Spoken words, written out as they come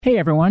Hey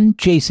everyone,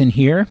 Jason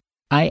here.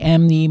 I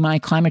am the My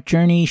Climate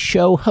Journey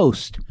show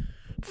host.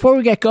 Before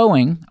we get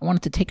going, I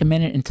wanted to take a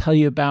minute and tell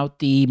you about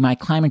the My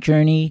Climate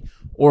Journey,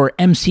 or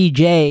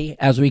MCJ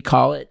as we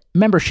call it,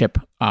 membership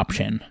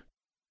option.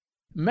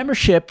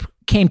 Membership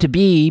came to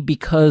be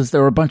because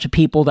there were a bunch of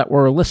people that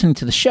were listening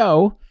to the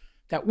show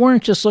that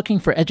weren't just looking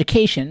for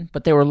education,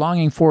 but they were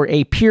longing for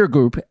a peer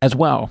group as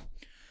well.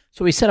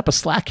 So we set up a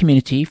Slack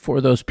community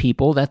for those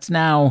people that's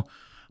now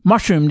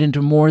mushroomed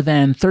into more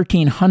than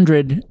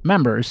 1,300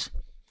 members.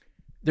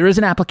 There is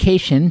an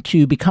application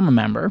to become a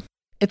member.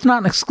 It's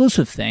not an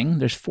exclusive thing.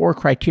 There's 4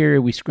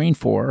 criteria we screen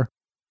for: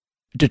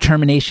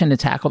 determination to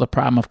tackle the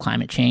problem of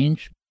climate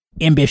change,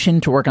 ambition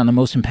to work on the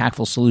most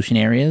impactful solution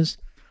areas,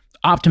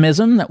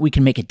 optimism that we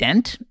can make a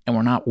dent and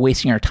we're not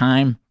wasting our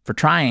time for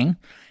trying,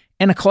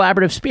 and a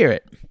collaborative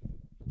spirit.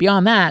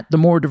 Beyond that, the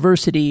more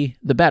diversity,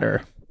 the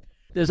better.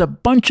 There's a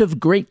bunch of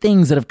great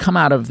things that have come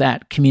out of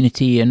that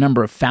community, a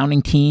number of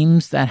founding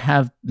teams that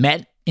have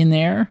met in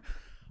there,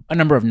 a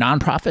number of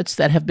nonprofits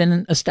that have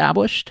been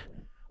established,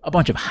 a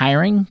bunch of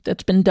hiring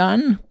that's been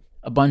done,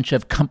 a bunch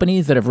of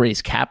companies that have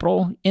raised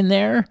capital in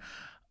there,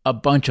 a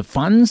bunch of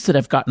funds that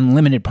have gotten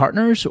limited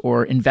partners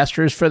or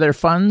investors for their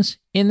funds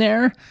in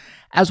there,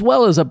 as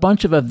well as a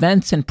bunch of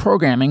events and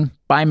programming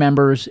by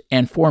members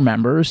and for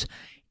members,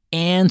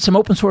 and some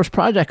open source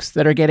projects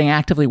that are getting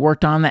actively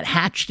worked on that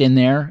hatched in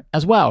there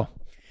as well.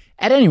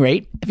 At any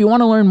rate, if you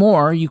want to learn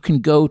more, you can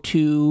go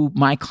to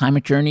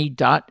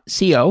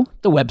myclimatejourney.co,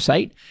 the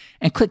website,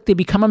 and click the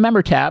Become a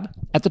Member tab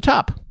at the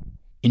top.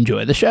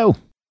 Enjoy the show.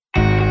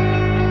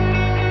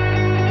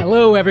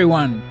 Hello,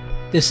 everyone.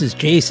 This is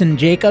Jason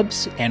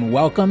Jacobs, and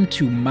welcome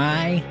to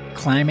My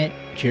Climate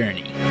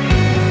Journey.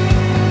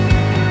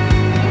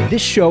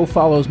 This show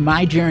follows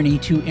my journey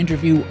to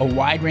interview a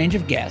wide range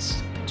of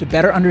guests to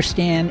better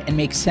understand and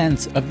make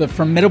sense of the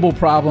formidable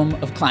problem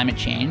of climate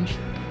change,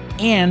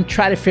 and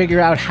try to figure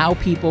out how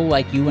people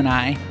like you and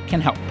I can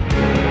help.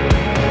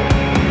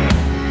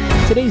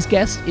 Today's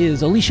guest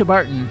is Alicia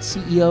Barton,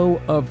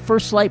 CEO of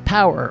First Light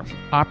Power,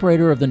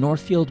 operator of the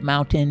Northfield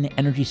Mountain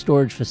Energy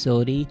Storage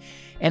Facility,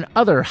 and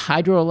other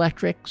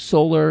hydroelectric,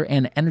 solar,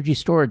 and energy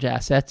storage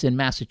assets in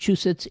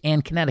Massachusetts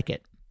and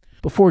Connecticut.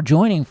 Before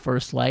joining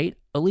First Light,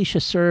 Alicia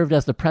served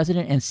as the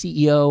president and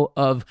CEO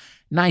of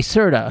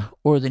NYSERDA,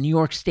 or the New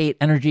York State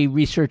Energy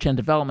Research and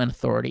Development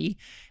Authority,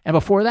 and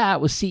before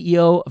that was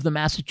CEO of the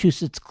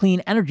Massachusetts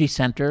Clean Energy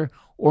Center,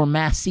 or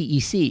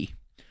MassCEC.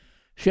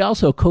 She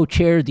also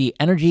co-chaired the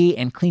energy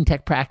and clean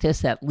tech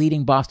practice at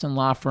leading Boston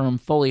law firm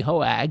Foley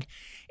Hoag,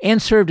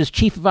 and served as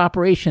chief of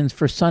operations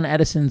for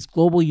SunEdison's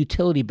global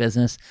utility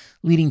business,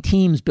 leading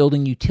teams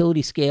building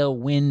utility-scale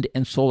wind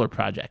and solar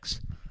projects.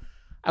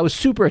 I was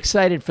super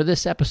excited for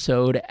this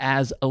episode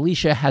as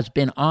Alicia has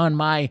been on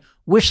my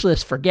wish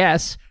list for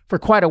guests for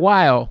quite a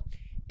while,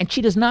 and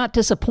she does not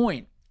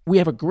disappoint. We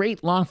have a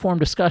great long-form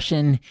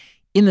discussion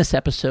in this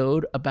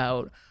episode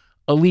about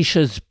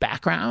Alicia's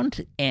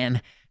background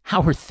and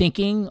how her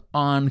thinking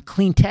on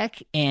clean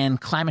tech and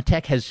climate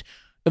tech has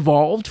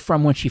evolved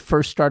from when she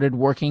first started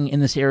working in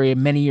this area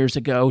many years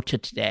ago to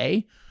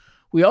today.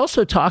 We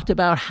also talked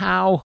about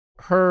how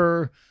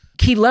her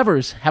key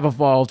levers have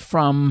evolved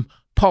from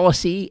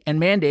policy and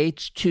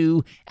mandates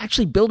to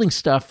actually building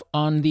stuff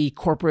on the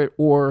corporate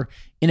or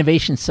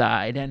innovation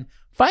side. And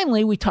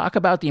finally, we talk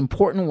about the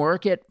important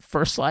work at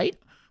First Light.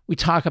 We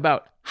talk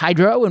about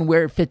hydro and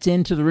where it fits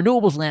into the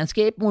renewables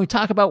landscape. And we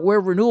talk about where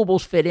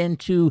renewables fit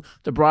into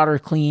the broader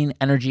clean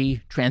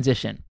energy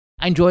transition.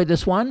 I enjoyed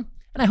this one,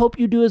 and I hope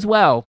you do as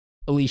well.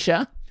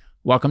 Alicia,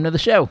 welcome to the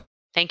show.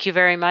 Thank you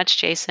very much,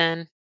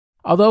 Jason.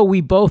 Although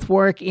we both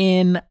work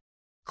in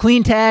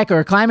clean tech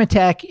or climate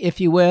tech,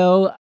 if you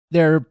will,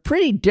 they're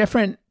pretty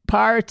different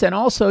parts. And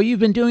also, you've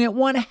been doing it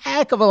one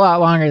heck of a lot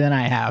longer than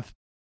I have.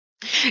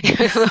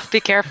 Be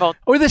careful.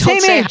 We're the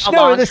same age.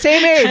 No, we're the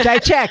same age. I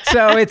checked.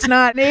 So it's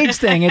not an age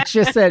thing. It's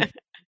just that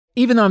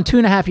even though I'm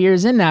 2.5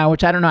 years in now,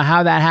 which I don't know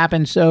how that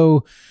happened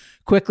so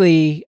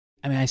quickly,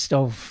 I mean, I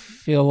still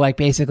feel like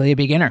basically a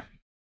beginner.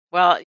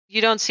 Well, you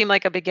don't seem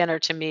like a beginner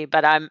to me,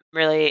 but I'm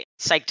really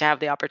psyched to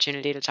have the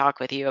opportunity to talk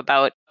with you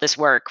about this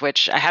work,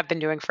 which I have been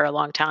doing for a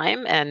long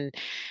time. And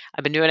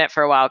I've been doing it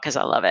for a while because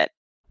I love it.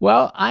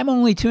 Well, I'm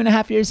only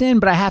 2.5 years in,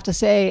 but I have to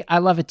say I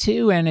love it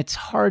too. And it's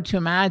hard to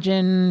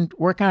imagine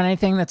working on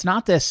anything that's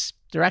not this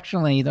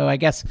directionally, though I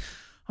guess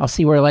I'll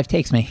see where life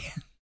takes me.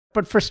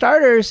 But for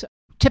starters,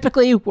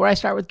 typically where I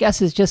start with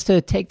guests is just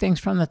to take things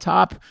from the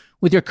top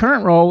with your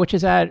current role, which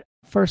is at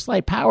First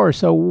Light Power.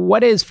 So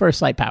what is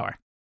First Light Power?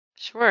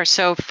 Sure.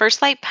 So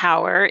First Light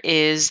Power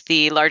is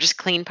the largest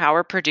clean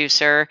power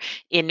producer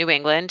in New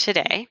England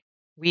today.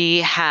 We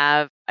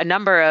have a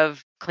number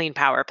of clean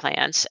power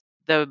plants,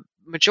 the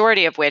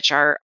majority of which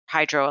are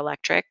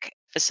hydroelectric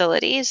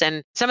facilities.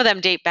 And some of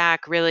them date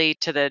back really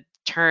to the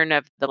turn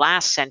of the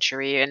last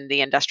century in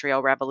the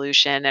Industrial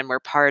Revolution, and were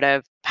part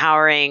of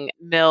powering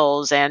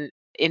mills and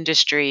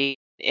industry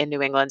in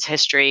New England's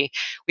history.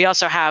 We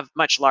also have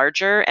much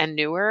larger and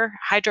newer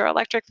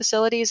hydroelectric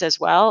facilities as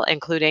well,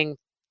 including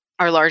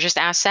our largest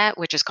asset,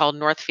 which is called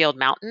Northfield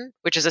Mountain,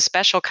 which is a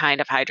special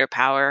kind of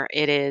hydropower.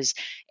 It is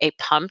a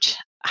pumped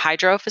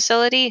hydro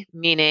facility,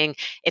 meaning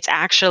it's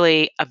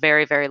actually a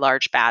very, very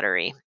large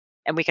battery.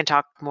 And we can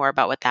talk more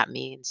about what that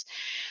means.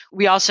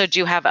 We also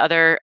do have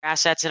other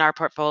assets in our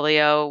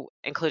portfolio,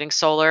 including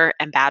solar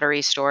and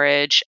battery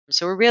storage.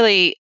 So we're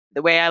really,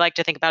 the way I like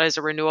to think about it, is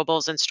a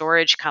renewables and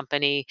storage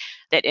company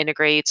that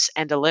integrates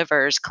and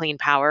delivers clean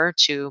power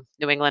to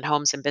New England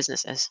homes and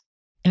businesses.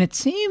 And it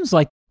seems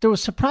like there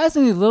was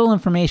surprisingly little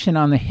information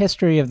on the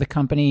history of the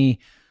company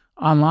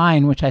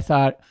online, which I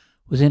thought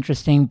was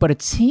interesting. But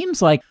it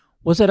seems like,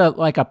 was it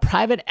like a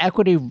private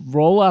equity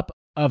roll up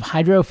of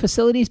hydro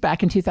facilities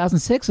back in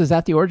 2006? Is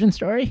that the origin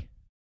story?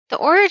 The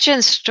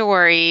origin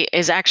story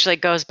is actually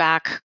goes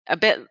back a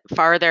bit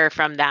farther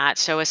from that.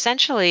 So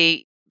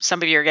essentially,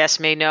 some of your guests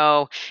may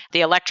know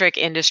the electric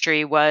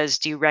industry was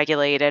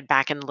deregulated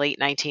back in the late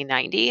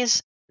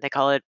 1990s. They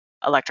call it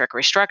electric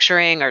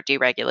restructuring or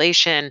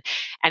deregulation.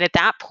 And at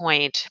that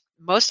point,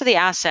 most of the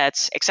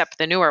assets, except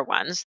the newer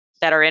ones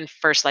that are in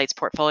First Light's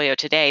portfolio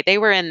today, they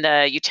were in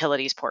the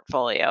utilities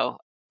portfolio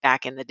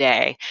back in the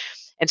day.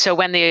 And so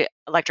when the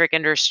electric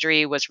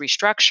industry was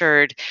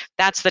restructured,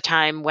 that's the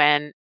time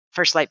when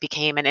First Light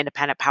became an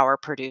independent power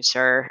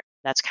producer.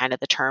 That's kind of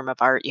the term of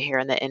art you hear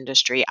in the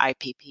industry,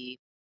 IPP,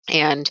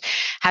 and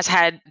has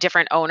had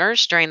different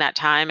owners during that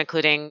time,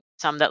 including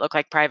some that look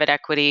like private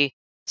equity,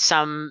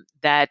 some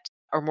that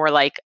are more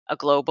like a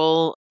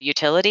global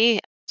utility.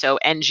 So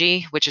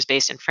Engie, which is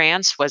based in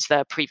France, was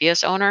the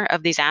previous owner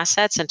of these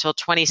assets until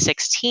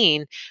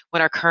 2016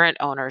 when our current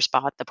owners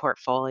bought the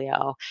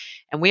portfolio.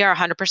 And we are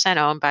 100%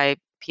 owned by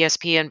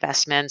PSP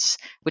Investments,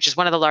 which is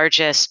one of the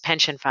largest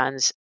pension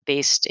funds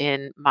based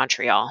in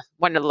Montreal,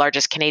 one of the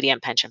largest Canadian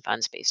pension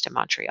funds based in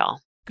Montreal.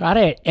 Got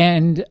it.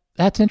 And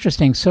that's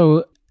interesting.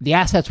 So the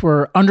assets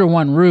were under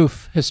one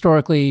roof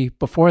historically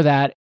before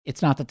that.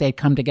 It's not that they'd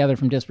come together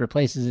from disparate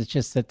places. It's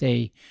just that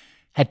they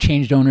had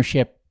changed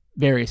ownership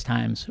various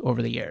times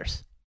over the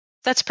years.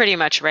 That's pretty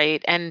much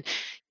right. And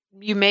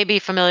you may be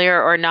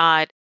familiar or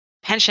not,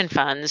 pension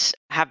funds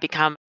have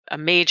become a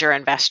major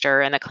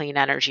investor in the clean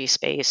energy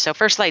space. So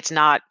First Light's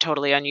not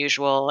totally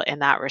unusual in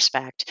that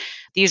respect.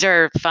 These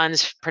are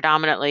funds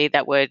predominantly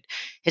that would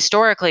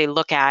historically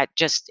look at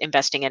just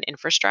investing in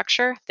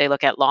infrastructure. They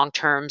look at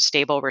long-term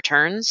stable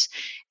returns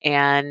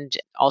and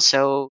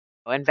also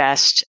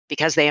invest,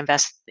 because they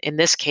invest, in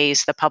this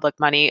case, the public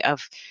money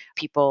of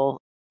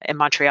people in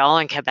Montreal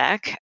and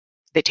Quebec.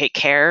 They take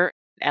care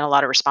and a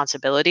lot of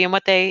responsibility in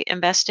what they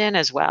invest in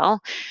as well,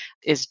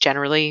 is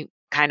generally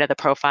kind of the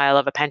profile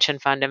of a pension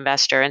fund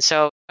investor. And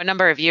so a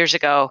number of years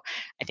ago,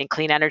 I think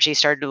clean energy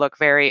started to look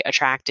very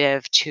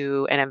attractive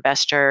to an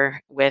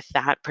investor with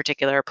that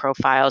particular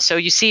profile. So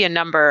you see a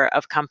number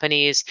of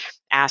companies,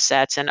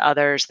 assets, and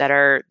others that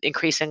are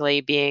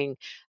increasingly being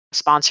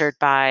sponsored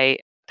by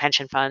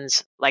pension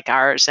funds like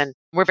ours. And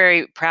we're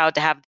very proud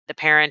to have the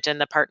parent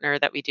and the partner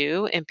that we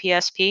do in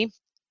PSP.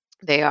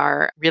 They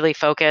are really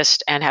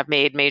focused and have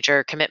made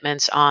major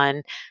commitments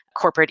on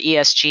corporate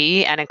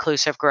ESG and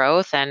inclusive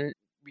growth. And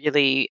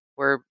really,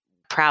 we're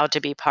proud to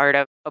be part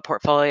of a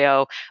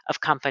portfolio of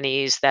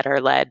companies that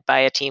are led by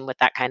a team with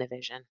that kind of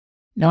vision.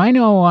 Now, I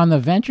know on the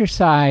venture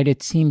side,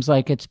 it seems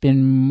like it's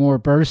been more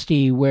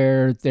bursty,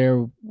 where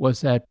there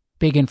was a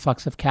big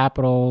influx of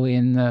capital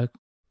in the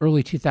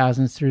early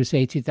 2000s through,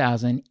 say,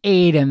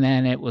 2008. And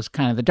then it was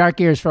kind of the dark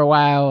years for a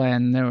while,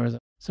 and there was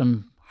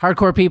some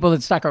hardcore people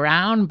that stuck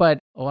around, but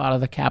a lot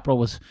of the capital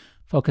was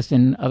focused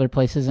in other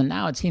places. And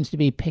now it seems to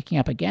be picking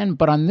up again.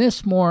 But on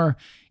this more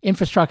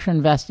infrastructure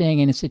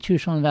investing and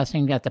institutional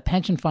investing at the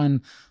pension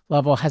fund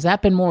level, has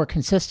that been more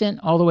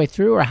consistent all the way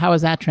through, or how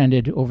has that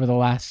trended over the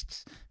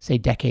last, say,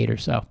 decade or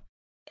so?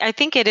 I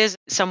think it is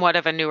somewhat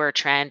of a newer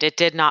trend. It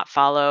did not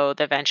follow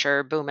the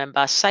venture boom and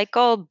bust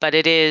cycle, but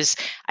it is,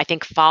 I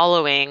think,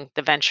 following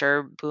the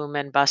venture boom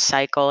and bust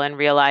cycle and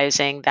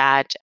realizing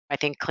that I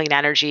think clean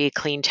energy,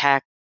 clean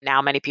tech, now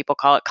many people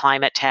call it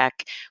climate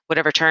tech,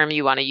 whatever term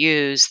you want to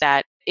use,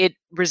 that it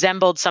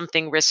resembled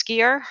something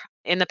riskier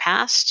in the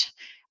past.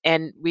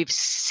 And we've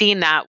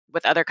seen that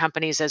with other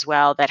companies as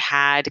well that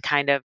had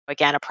kind of,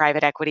 again, a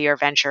private equity or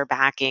venture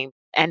backing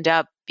end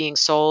up being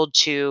sold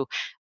to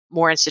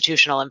more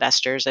institutional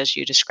investors, as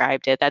you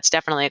described it. That's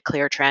definitely a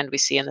clear trend we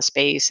see in the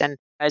space. And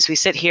as we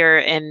sit here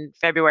in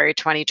February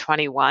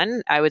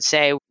 2021, I would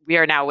say we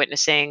are now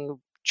witnessing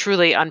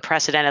truly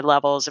unprecedented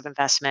levels of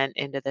investment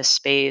into this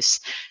space.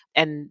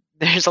 And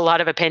there's a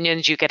lot of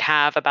opinions you could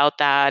have about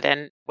that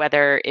and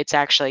whether it's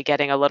actually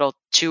getting a little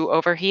too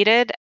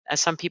overheated,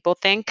 as some people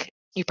think.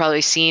 You've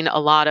probably seen a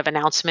lot of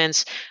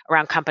announcements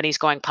around companies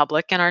going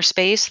public in our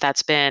space.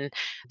 That's been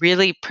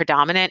really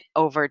predominant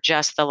over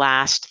just the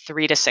last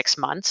 3 to 6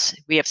 months.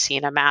 We have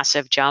seen a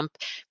massive jump,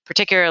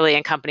 particularly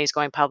in companies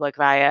going public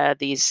via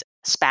these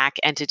SPAC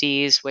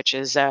entities, which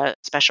is a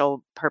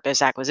special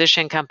purpose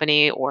acquisition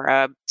company,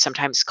 or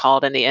sometimes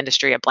called in the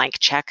industry a blank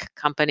check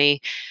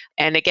company.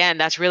 And again,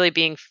 that's really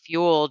being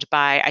fueled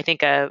by, I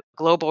think, a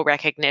global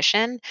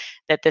recognition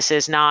that this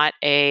is not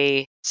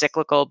a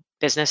cyclical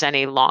business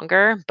any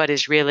longer, but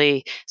is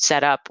really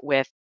set up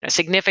with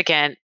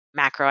significant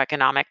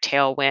macroeconomic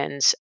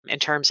tailwinds in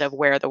terms of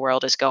where the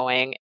world is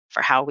going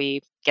for how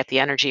we get the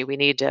energy we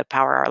need to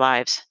power our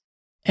lives.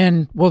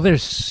 And well,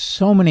 there's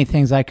so many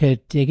things I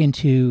could dig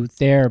into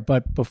there,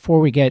 but before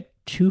we get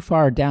too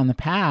far down the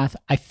path,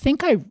 I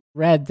think I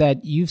read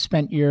that you've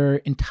spent your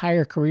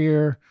entire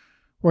career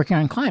working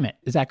on climate.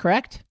 Is that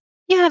correct?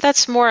 Yeah,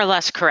 that's more or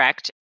less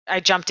correct. I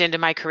jumped into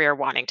my career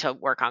wanting to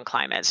work on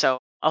climate. So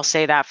I'll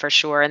say that for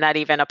sure. And that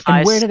even And where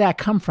applies. did that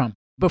come from?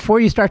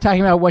 Before you start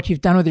talking about what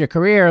you've done with your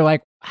career,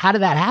 like how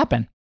did that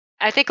happen?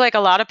 I think, like a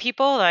lot of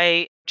people,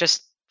 I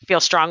just feel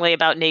strongly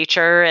about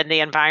nature and the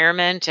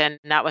environment. And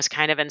that was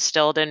kind of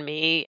instilled in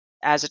me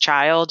as a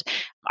child.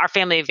 Our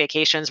family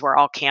vacations were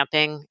all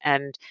camping.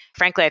 And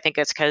frankly, I think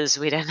it's because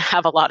we didn't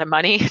have a lot of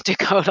money to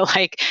go to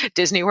like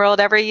Disney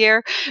World every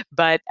year.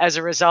 But as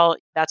a result,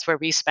 that's where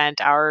we spent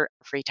our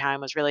free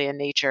time, was really in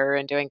nature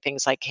and doing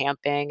things like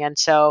camping. And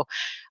so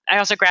I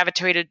also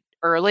gravitated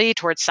early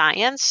towards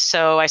science.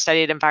 So I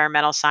studied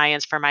environmental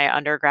science for my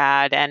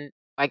undergrad. And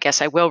I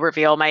guess I will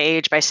reveal my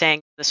age by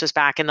saying this was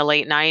back in the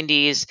late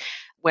 90s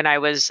when I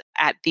was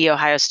at The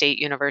Ohio State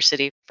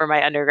University for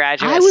my I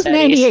undergraduate was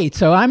studies. 98,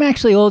 so I'm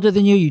actually older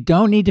than you. You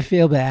don't need to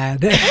feel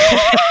bad.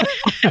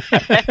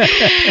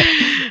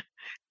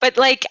 But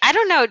like, I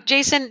don't know,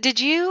 Jason, did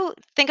you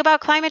think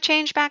about climate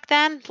change back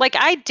then? Like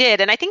I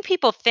did. And I think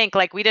people think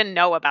like we didn't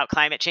know about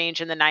climate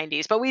change in the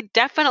 90s, but we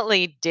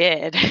definitely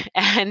did.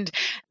 And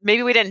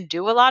maybe we didn't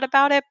do a lot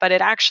about it, but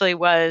it actually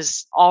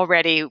was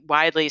already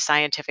widely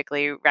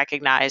scientifically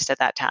recognized at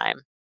that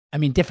time. I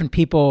mean, different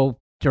people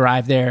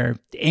derive their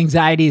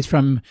anxieties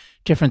from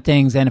different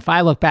things. And if I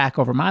look back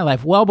over my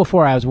life, well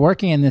before I was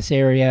working in this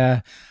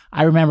area,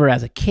 I remember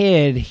as a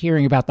kid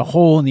hearing about the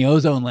hole in the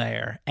ozone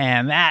layer.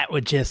 And that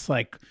would just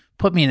like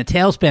put me in a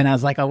tailspin. I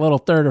was like a little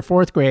third or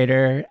fourth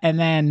grader. And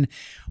then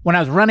when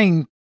I was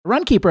running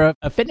Runkeeper,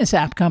 a fitness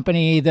app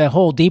company, the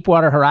whole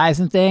Deepwater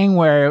Horizon thing,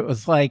 where it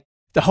was like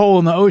the hole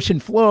in the ocean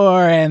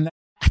floor, and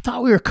I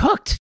thought we were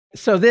cooked.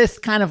 So this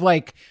kind of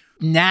like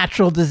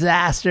natural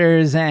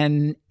disasters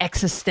and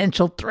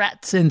existential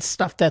threats and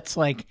stuff that's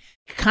like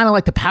kind of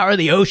like the power of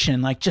the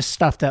ocean, like just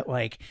stuff that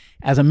like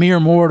as a mere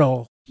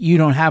mortal, you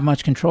don't have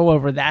much control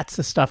over. That's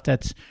the stuff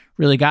that's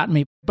really gotten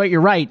me. But you're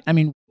right. I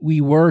mean,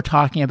 we were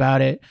talking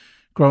about it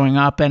growing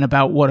up and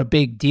about what a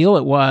big deal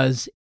it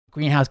was,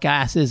 greenhouse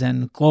gases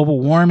and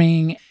global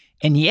warming.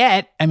 And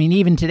yet, I mean,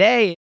 even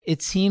today,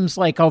 it seems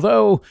like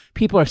although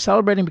people are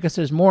celebrating because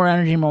there's more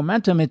energy and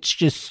momentum, it's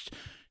just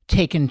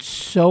taken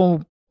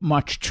so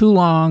much too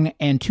long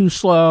and too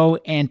slow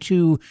and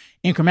too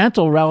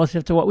incremental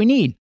relative to what we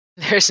need.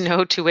 There's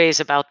no two ways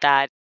about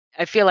that.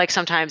 I feel like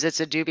sometimes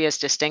it's a dubious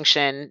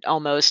distinction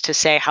almost to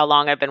say how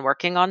long I've been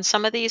working on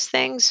some of these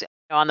things.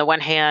 On the one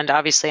hand,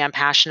 obviously I'm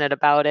passionate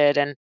about it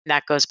and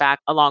that goes back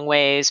a long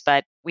ways,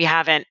 but we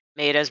haven't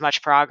made as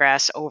much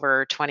progress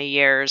over 20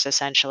 years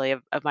essentially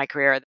of my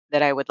career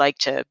that I would like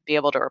to be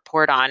able to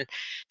report on.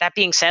 That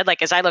being said,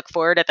 like as I look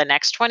forward at the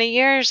next 20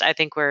 years, I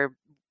think we're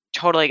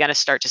totally going to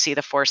start to see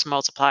the force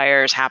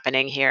multipliers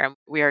happening here. And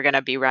we are going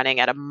to be running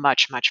at a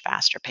much, much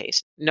faster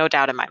pace. No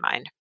doubt in my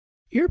mind.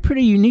 You're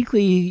pretty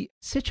uniquely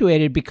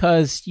situated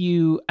because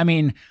I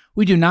mean,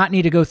 we do not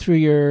need to go through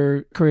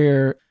your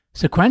career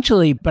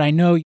sequentially, but I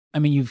know, I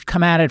mean, you've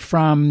come at it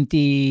from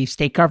the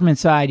state government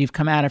side, you've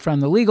come at it from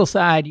the legal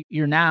side,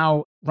 you're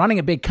now running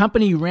a big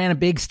company, you ran a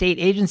big state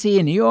agency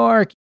in New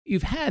York,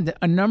 you've had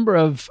a number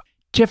of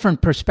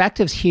different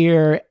perspectives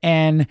here.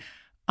 And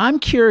I'm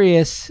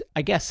curious,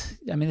 I guess,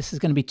 I mean, this is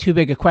going to be too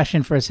big a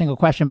question for a single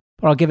question,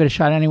 but I'll give it a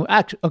shot anyway.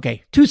 Actually,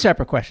 okay, two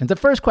separate questions. The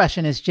first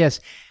question is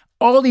just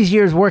all these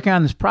years working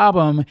on this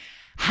problem,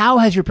 how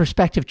has your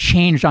perspective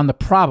changed on the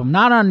problem?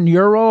 Not on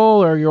your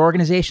role or your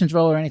organization's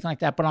role or anything like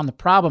that, but on the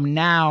problem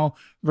now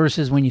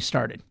versus when you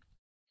started.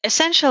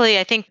 Essentially,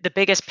 I think the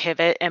biggest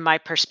pivot in my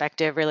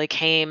perspective really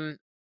came,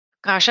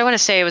 gosh, I want to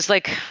say it was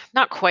like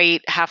not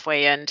quite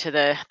halfway into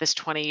this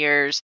 20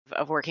 years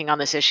of working on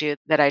this issue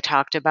that I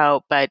talked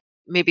about, but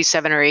maybe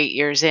 7 or 8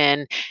 years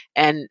in.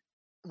 And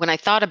when I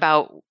thought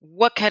about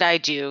what could I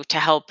do to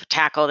help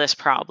tackle this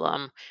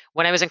problem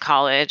when I was in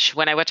college,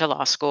 when I went to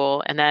law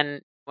school, and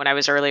then when I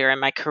was earlier in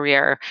my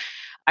career,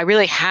 I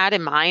really had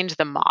in mind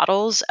the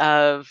models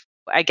of,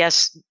 I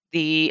guess,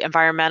 the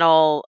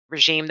environmental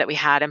regime that we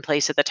had in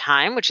place at the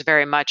time, which is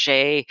very much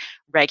a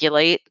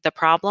regulate the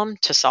problem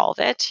to solve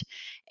it.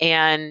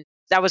 And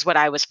that was what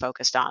I was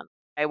focused on.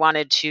 I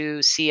wanted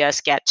to see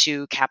us get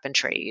to cap and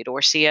trade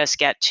or see us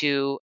get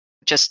to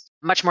just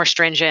much more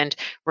stringent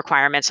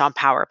requirements on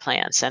power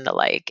plants and the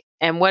like.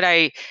 And what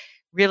I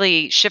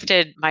really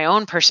shifted my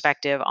own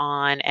perspective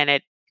on, and you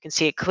can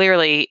see it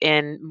clearly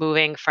in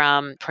moving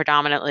from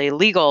predominantly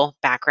legal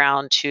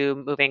background to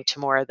moving to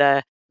more of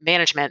the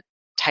management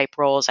type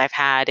roles I've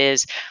had,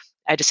 is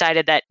I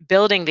decided that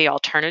building the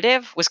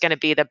alternative was going to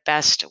be the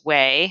best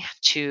way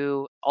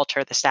to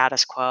alter the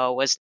status quo,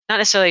 was not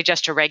necessarily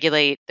just to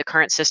regulate the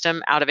current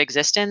system out of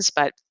existence,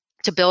 but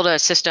to build a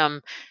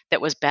system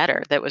that was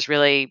better, that was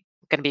really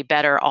going to be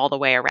better all the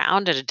way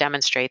around, and to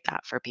demonstrate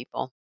that for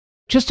people.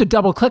 Just to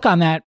double click on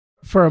that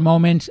for a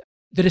moment,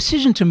 the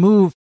decision to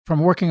move from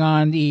working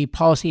on the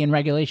policy and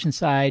regulation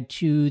side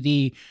to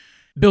the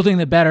building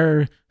the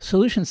better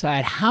solution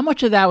side, how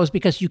much of that was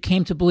because you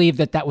came to believe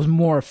that that was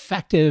more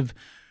effective,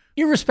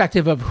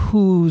 irrespective of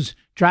who's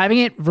driving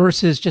it,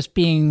 versus just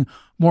being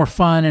more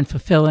fun and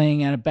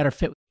fulfilling and a better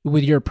fit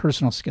with your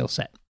personal skill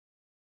set?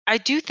 I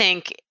do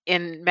think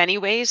in many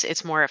ways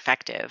it's more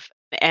effective.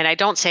 And I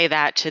don't say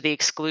that to the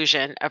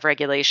exclusion of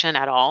regulation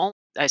at all.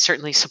 I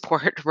certainly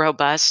support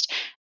robust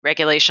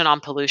regulation on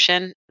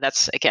pollution.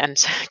 That's, again,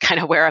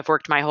 kind of where I've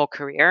worked my whole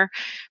career.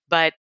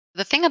 But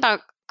the thing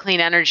about clean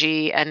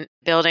energy and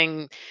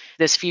building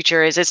this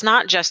future is it's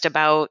not just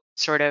about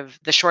sort of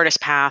the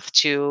shortest path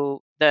to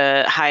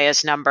the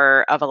highest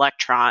number of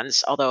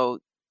electrons, although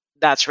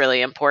that's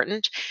really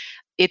important.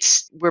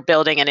 It's we're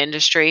building an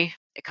industry.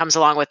 It comes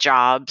along with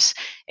jobs.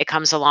 It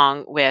comes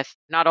along with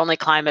not only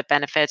climate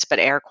benefits, but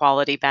air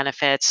quality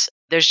benefits.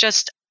 There's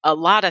just a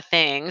lot of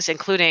things,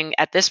 including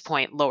at this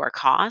point, lower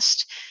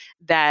cost,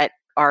 that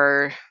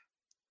are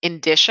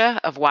indicia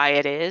of why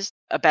it is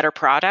a better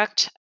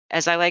product,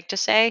 as I like to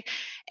say.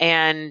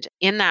 And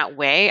in that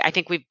way, I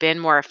think we've been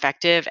more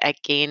effective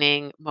at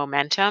gaining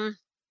momentum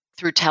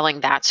through telling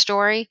that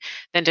story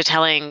than to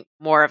telling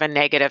more of a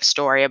negative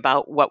story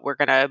about what we're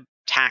going to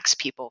tax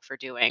people for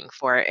doing,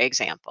 for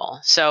example.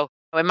 So,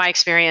 in my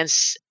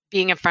experience,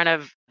 being in front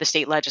of the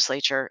state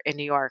legislature in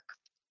New York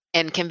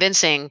and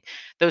convincing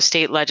those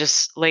state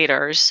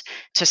legislators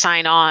to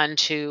sign on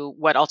to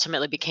what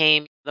ultimately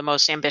became the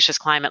most ambitious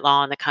climate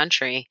law in the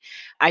country,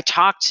 I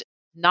talked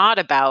not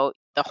about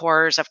the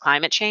horrors of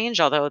climate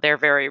change, although they're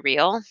very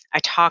real. I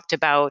talked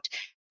about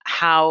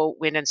how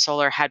wind and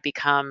solar had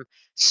become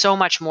so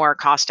much more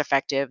cost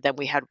effective than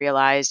we had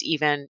realized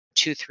even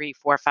 2, 3,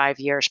 4, 5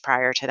 years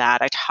prior to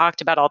that. I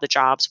talked about all the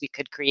jobs we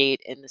could create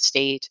in the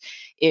state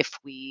if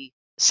we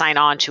sign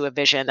on to a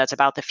vision that's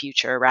about the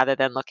future rather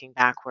than looking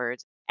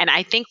backwards. And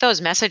I think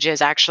those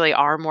messages actually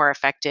are more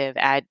effective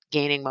at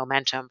gaining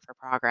momentum for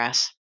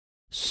progress.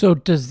 So,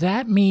 does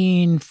that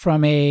mean,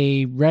 from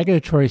a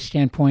regulatory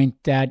standpoint,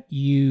 that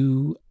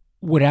you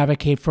would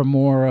advocate for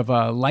more of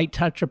a light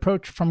touch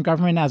approach from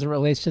government as it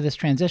relates to this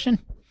transition?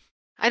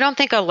 I don't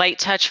think a light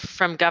touch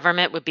from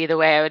government would be the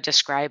way I would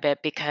describe it,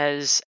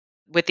 because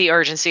with the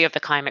urgency of the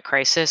climate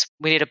crisis,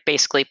 we need to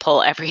basically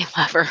pull every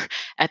lever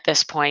at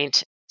this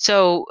point.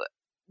 So,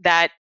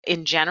 that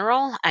in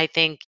general, I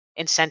think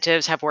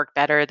incentives have worked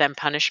better than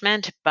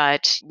punishment,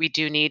 but we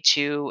do need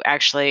to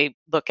actually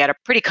look at a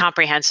pretty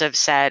comprehensive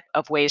set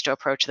of ways to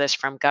approach this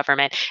from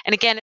government. And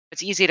again,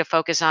 it's easy to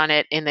focus on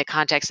it in the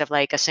context of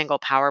like a single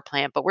power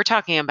plant, but we're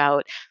talking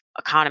about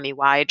economy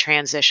wide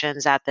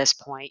transitions at this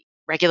point.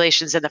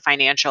 Regulations in the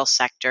financial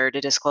sector to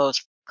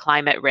disclose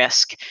climate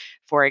risk,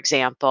 for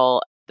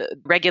example, the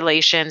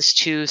regulations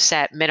to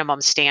set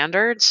minimum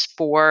standards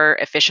for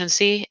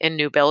efficiency in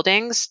new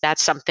buildings.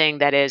 That's something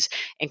that is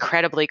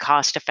incredibly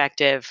cost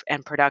effective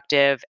and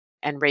productive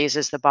and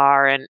raises the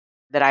bar, and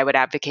that I would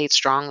advocate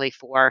strongly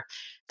for.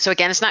 So,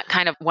 again, it's not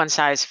kind of one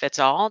size fits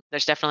all.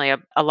 There's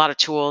definitely a lot of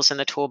tools in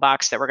the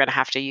toolbox that we're going to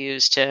have to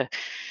use to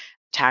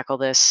tackle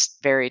this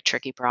very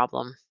tricky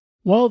problem.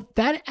 Well,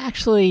 that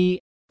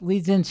actually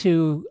leads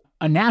into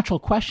a natural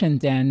question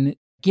then.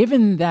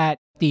 Given that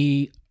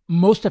the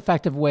most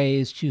effective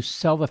ways to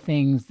sell the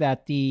things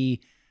that the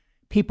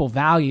people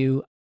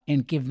value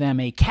and give them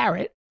a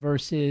carrot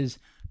versus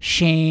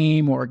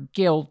shame or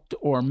guilt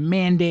or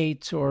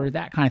mandates or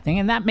that kind of thing,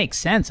 and that makes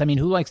sense. I mean,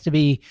 who likes to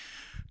be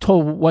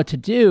told what to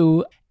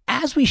do?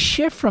 As we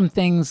shift from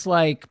things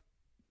like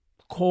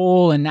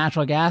coal and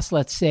natural gas,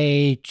 let's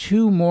say,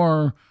 to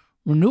more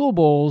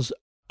renewables,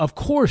 of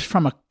course,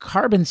 from a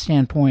carbon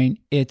standpoint,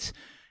 it's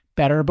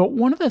better. But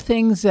one of the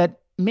things that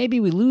maybe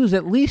we lose,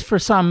 at least for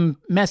some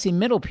messy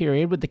middle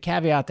period, with the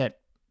caveat that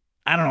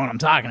I don't know what I'm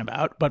talking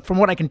about, but from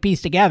what I can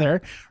piece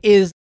together,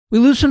 is we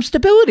lose some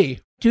stability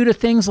due to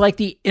things like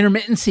the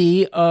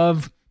intermittency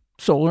of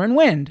solar and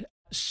wind.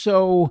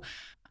 So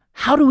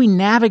how do we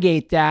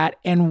navigate that?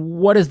 And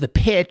what is the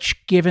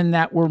pitch, given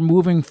that we're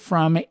moving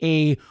from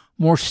a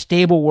more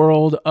stable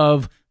world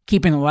of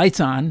keeping the lights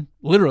on,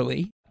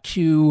 literally,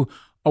 to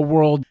a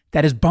world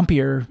that is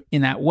bumpier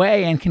in that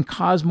way and can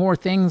cause more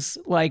things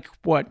like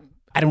what,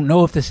 I don't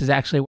know if this is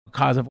actually a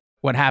cause of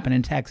what happened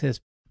in Texas,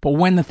 but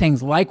when the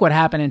things like what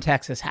happened in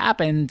Texas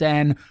happen,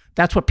 then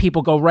that's what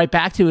people go right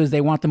back to, is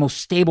they want the most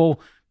stable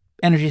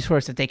energy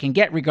source that they can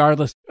get,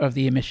 regardless of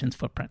the emissions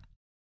footprint.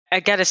 I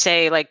got to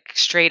say, like,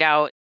 straight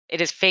out, it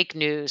is fake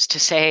news to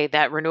say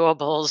that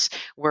renewables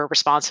were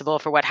responsible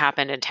for what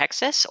happened in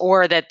Texas,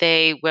 or that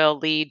they will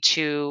lead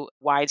to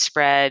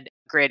widespread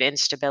grid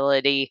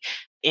instability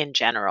in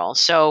general.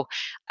 So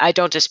I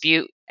don't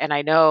dispute, and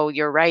I know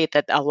you're right,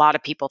 that a lot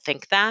of people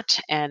think that,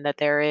 and that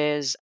there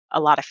is a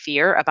lot of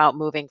fear about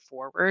moving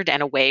forward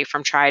and away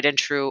from tried and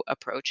true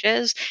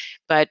approaches.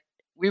 But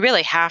we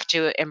really have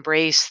to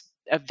embrace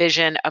a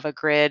vision of a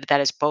grid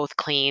that is both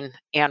clean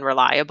and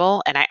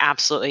reliable. And I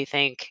absolutely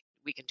think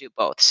we can do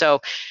both. So,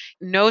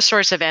 no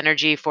source of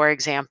energy, for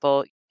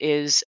example,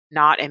 is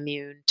not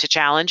immune to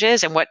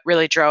challenges. And what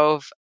really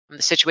drove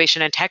the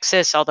situation in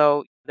Texas,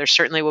 although there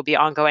certainly will be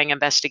ongoing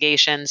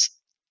investigations,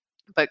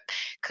 but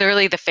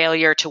clearly the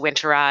failure to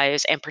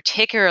winterize, and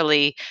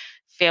particularly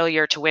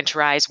failure to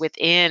winterize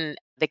within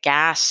the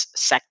gas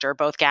sector,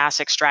 both gas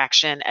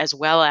extraction as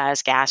well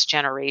as gas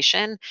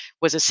generation,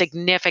 was a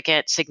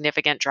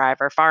significant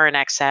driver, far in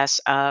excess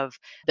of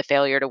the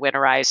failure to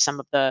winterize some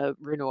of the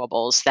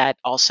renewables that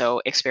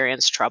also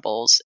experienced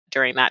troubles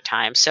during that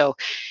time. So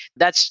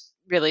that's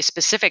really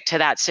specific to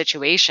that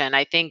situation.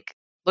 I think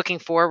looking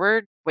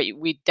forward, what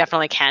we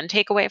definitely can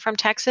take away from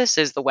Texas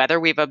is the weather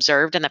we've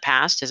observed in the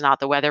past is not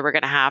the weather we're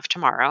going to have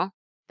tomorrow.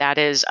 That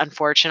is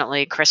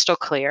unfortunately crystal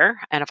clear.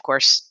 And of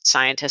course,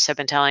 scientists have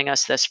been telling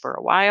us this for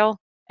a while.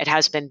 It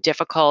has been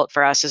difficult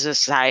for us as a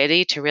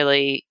society to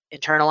really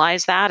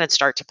internalize that and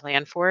start to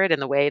plan for it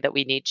in the way that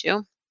we need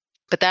to.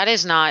 But that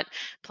is not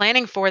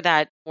planning for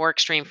that more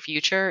extreme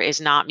future is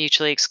not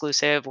mutually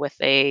exclusive with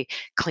a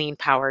clean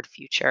powered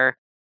future.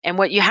 And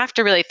what you have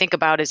to really think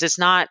about is it's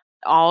not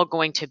all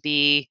going to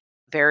be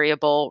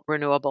variable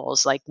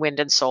renewables like wind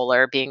and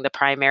solar being the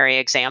primary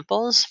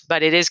examples,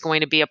 but it is going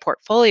to be a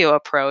portfolio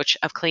approach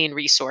of clean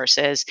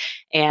resources.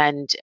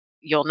 And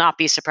you'll not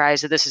be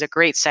surprised that this is a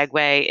great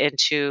segue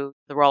into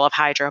the role of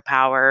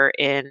hydropower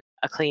in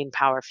a clean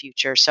power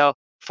future. So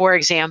for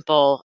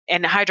example,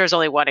 and hydro is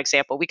only one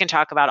example. We can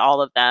talk about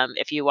all of them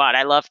if you want.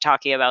 I love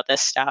talking about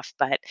this stuff,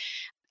 but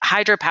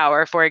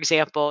hydropower, for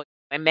example,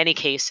 in many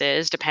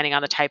cases, depending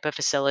on the type of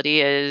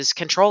facility, is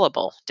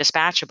controllable,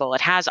 dispatchable.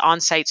 It has on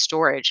site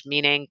storage,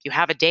 meaning you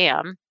have a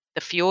dam.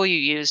 The fuel you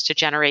use to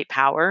generate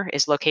power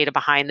is located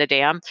behind the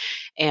dam,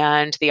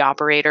 and the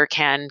operator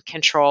can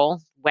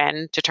control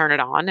when to turn it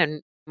on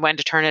and when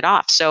to turn it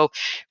off. So,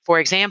 for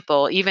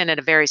example, even in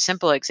a very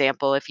simple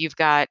example, if you've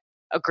got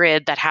a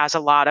grid that has a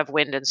lot of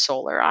wind and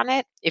solar on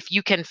it, if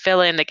you can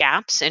fill in the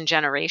gaps in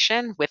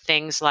generation with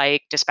things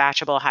like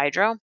dispatchable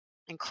hydro,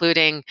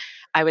 including,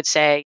 I would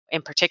say,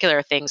 in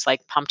particular, things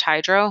like pumped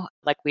hydro,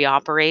 like we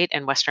operate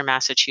in Western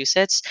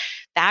Massachusetts,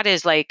 that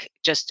is like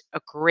just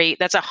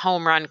that's a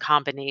home run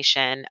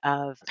combination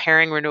of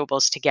pairing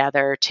renewables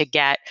together to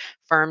get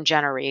firm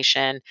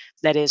generation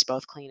that is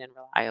both clean and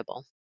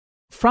reliable.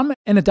 From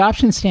an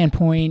adoption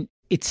standpoint,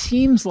 it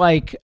seems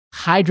like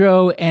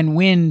hydro and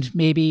wind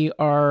maybe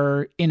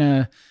are in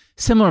a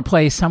similar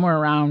place, somewhere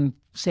around,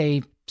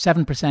 say,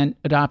 7%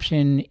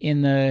 adoption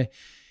in the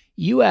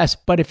US.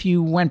 But if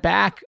you went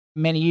back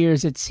many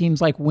years, it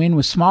seems like wind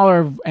was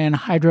smaller and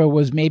hydro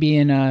was maybe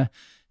in a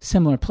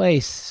similar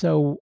place.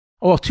 So,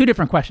 well, two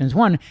different questions.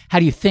 One, how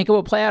do you think it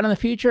will play out in the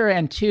future?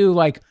 And two,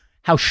 like,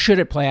 how should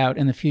it play out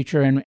in the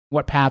future? And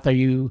what path are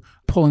you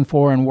pulling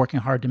for and working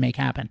hard to make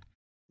happen?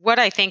 What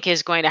I think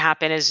is going to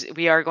happen is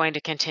we are going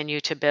to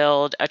continue to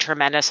build a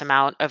tremendous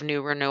amount of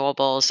new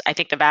renewables. I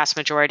think the vast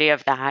majority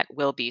of that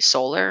will be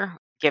solar,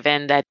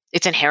 given that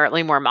it's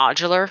inherently more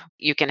modular.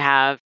 You can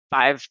have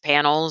 5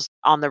 panels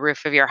on the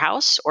roof of your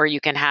house, or you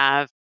can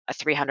have a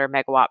 300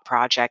 megawatt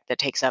project that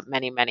takes up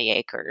many, many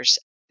acres.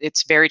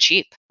 It's very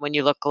cheap. When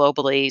you look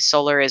globally,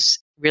 solar is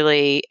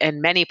really,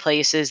 in many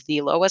places,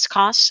 the lowest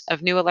cost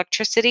of new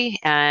electricity.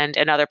 And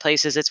in other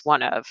places, it's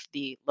one of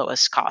the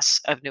lowest costs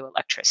of new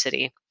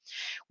electricity.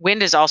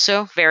 Wind is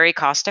also very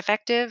cost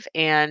effective,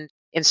 and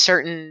in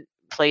certain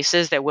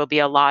places there will be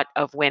a lot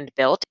of wind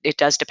built. It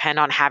does depend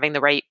on having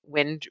the right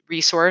wind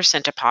resource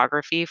and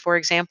topography, for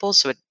example,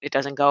 so it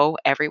doesn't go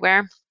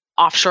everywhere.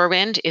 Offshore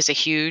wind is a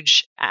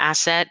huge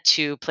asset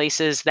to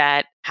places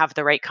that have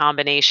the right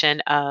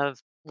combination of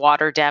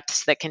water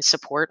depths that can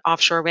support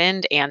offshore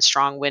wind and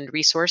strong wind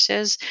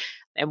resources.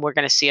 And we're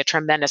going to see a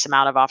tremendous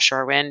amount of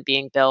offshore wind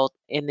being built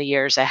in the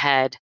years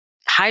ahead.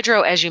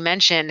 Hydro, as you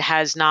mentioned,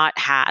 has not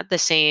had the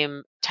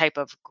same type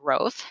of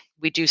growth.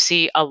 We do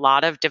see a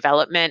lot of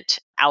development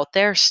out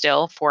there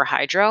still for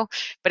hydro,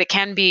 but it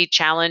can be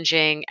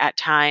challenging at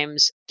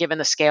times given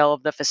the scale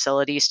of the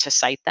facilities to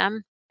site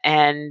them.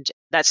 And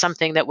that's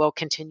something that will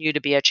continue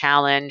to be a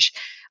challenge.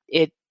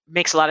 It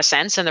makes a lot of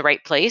sense in the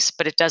right place,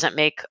 but it doesn't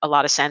make a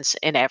lot of sense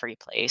in every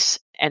place.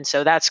 And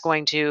so that's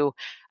going to,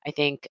 I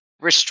think,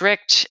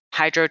 restrict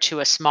hydro to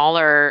a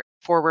smaller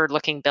forward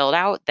looking build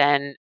out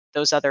than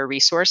those other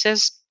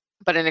resources,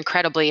 but an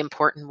incredibly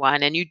important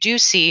one. And you do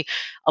see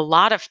a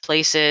lot of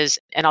places,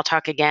 and I'll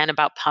talk again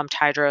about pumped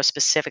hydro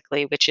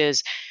specifically, which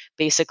is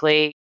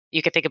basically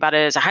you can think about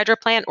it as a hydro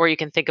plant, or you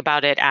can think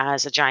about it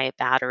as a giant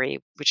battery,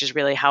 which is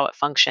really how it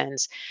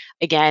functions.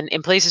 Again,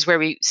 in places where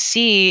we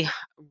see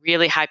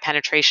really high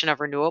penetration of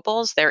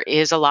renewables, there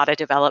is a lot of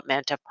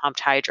development of pumped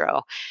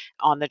hydro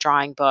on the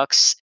drawing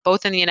books,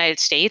 both in the United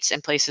States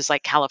and places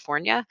like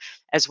California,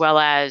 as well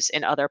as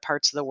in other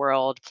parts of the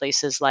world,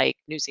 places like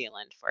New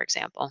Zealand, for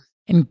example.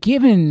 And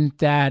given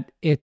that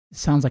it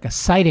sounds like a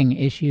siting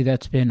issue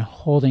that's been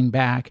holding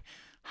back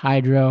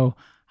hydro,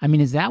 I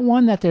mean, is that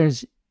one that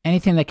there's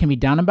anything that can be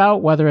done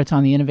about, whether it's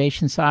on the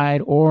innovation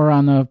side or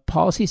on the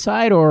policy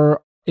side,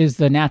 or is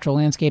the natural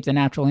landscape the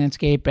natural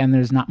landscape and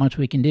there's not much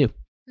we can do?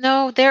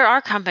 No, there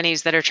are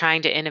companies that are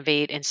trying to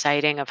innovate in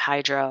siting of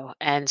hydro.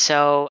 And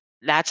so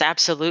that's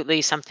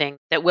absolutely something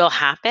that will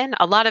happen.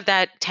 A lot of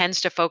that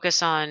tends to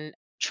focus on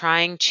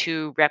trying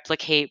to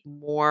replicate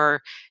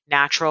more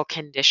natural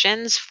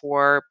conditions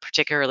for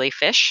particularly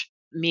fish,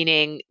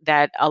 meaning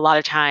that a lot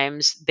of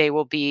times they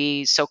will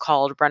be so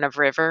called run of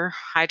river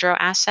hydro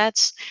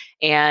assets.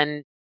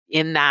 And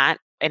in that,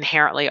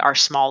 inherently are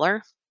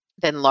smaller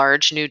than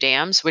large new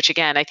dams, which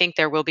again, I think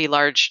there will be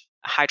large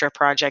hydro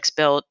projects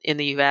built in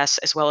the US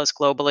as well as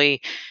globally.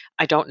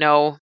 I don't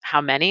know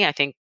how many. I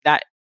think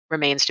that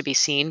remains to be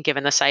seen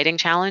given the siting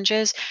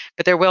challenges.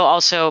 But there will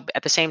also,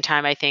 at the same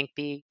time, I think,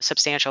 be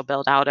substantial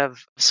build out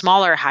of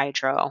smaller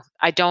hydro.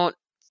 I don't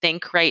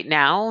think right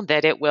now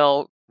that it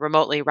will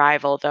remotely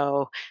rival,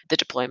 though, the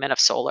deployment of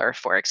solar,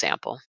 for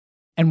example.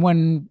 And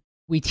when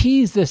we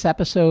teased this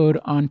episode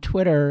on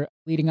Twitter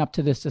leading up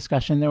to this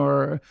discussion, there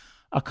were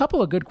a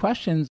couple of good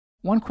questions.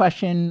 One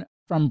question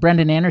from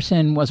Brendan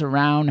Anderson was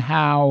around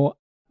how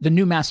the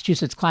new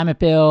Massachusetts climate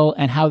bill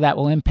and how that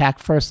will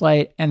impact First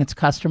Light and its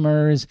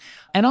customers,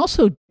 and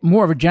also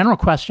more of a general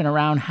question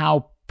around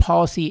how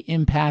policy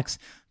impacts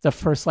the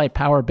First Light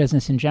Power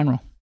business in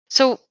general.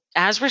 So,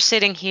 as we're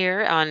sitting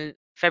here on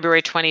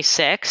February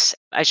 26th,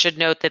 I should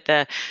note that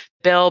the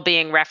bill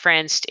being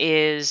referenced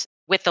is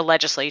with the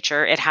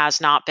legislature. It has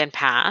not been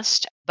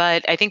passed,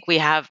 but I think we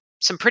have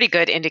some pretty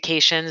good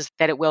indications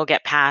that it will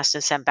get passed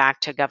and sent back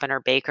to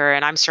Governor Baker.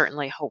 And I'm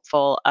certainly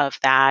hopeful of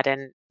that.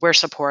 And we're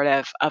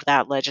supportive of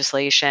that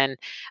legislation.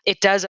 It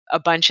does a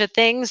bunch of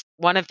things.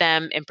 One of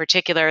them in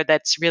particular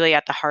that's really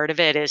at the heart of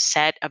it is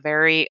set a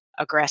very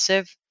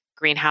aggressive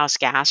greenhouse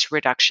gas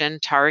reduction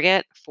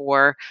target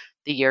for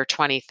the year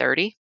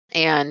 2030.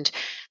 And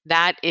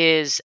that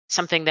is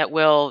something that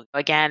will,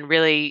 again,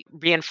 really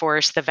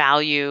reinforce the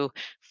value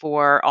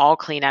for all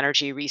clean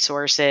energy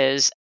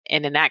resources.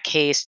 And in that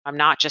case, I'm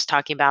not just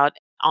talking about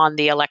on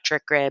the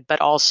electric grid, but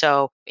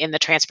also in the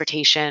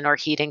transportation or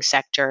heating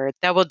sector.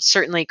 That will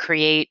certainly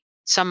create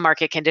some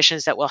market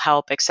conditions that will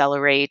help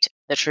accelerate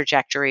the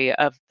trajectory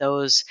of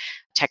those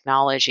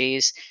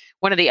technologies.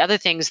 One of the other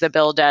things the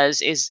bill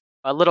does is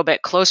a little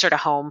bit closer to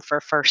home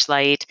for First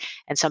Light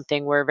and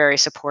something we're very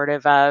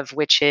supportive of,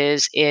 which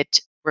is it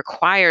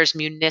requires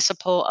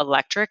municipal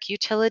electric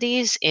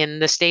utilities in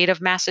the state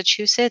of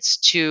Massachusetts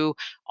to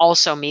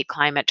also meet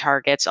climate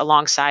targets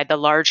alongside the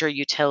larger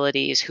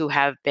utilities who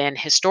have been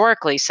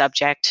historically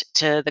subject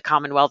to the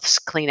Commonwealth's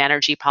clean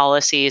energy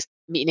policies,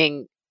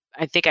 meaning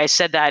I think I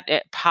said that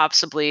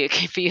possibly a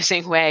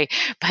confusing way,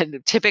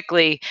 but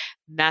typically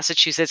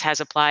Massachusetts has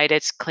applied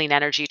its clean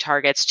energy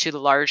targets to the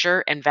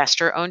larger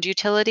investor owned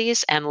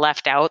utilities and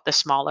left out the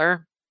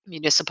smaller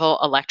municipal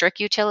electric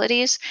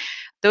utilities.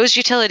 Those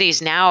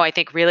utilities now, I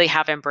think, really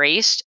have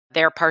embraced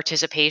their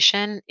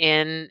participation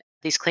in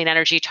these clean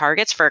energy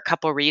targets for a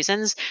couple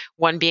reasons.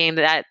 One being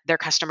that their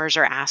customers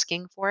are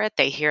asking for it,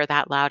 they hear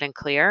that loud and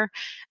clear.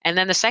 And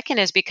then the second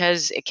is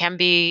because it can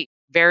be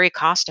very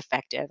cost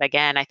effective.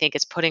 Again, I think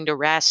it's putting to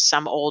rest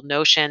some old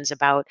notions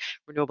about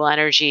renewable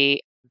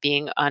energy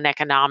being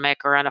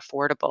uneconomic or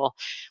unaffordable.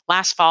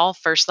 Last fall,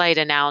 First Light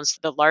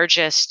announced the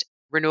largest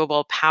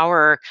renewable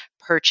power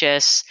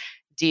purchase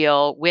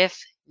deal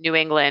with New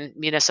England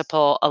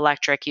municipal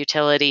electric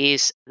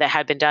utilities that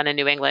had been done in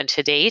New England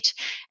to date,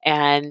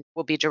 and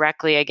will be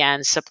directly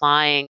again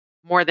supplying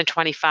more than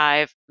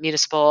 25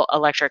 municipal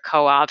electric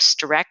co ops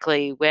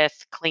directly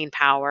with clean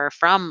power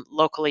from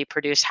locally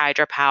produced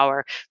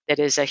hydropower. That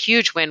is a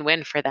huge win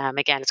win for them.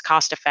 Again, it's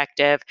cost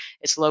effective,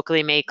 it's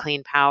locally made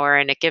clean power,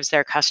 and it gives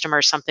their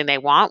customers something they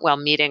want while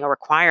meeting a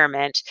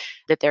requirement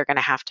that they're going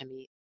to have to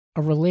meet.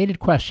 A related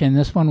question,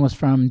 this one was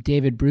from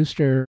David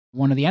Brewster,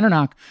 one of the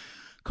Enernoc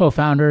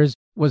co-founders,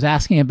 was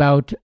asking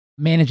about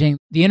managing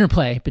the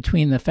interplay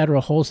between the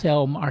federal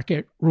wholesale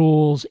market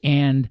rules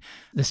and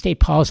the state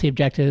policy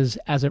objectives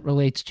as it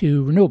relates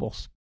to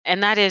renewables.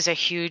 And that is a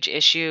huge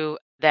issue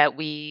that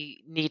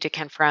we need to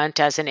confront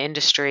as an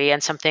industry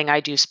and something I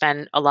do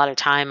spend a lot of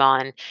time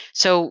on.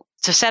 So,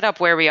 to set up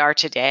where we are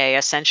today,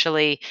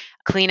 essentially,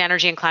 clean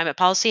energy and climate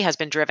policy has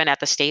been driven at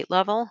the state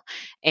level,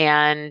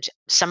 and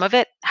some of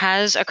it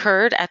has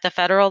occurred at the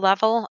federal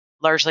level.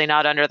 Largely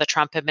not under the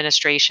Trump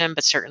administration,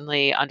 but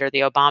certainly under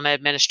the Obama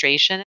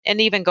administration, and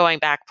even going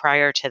back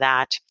prior to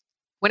that.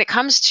 When it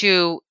comes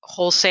to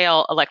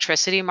wholesale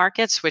electricity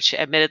markets, which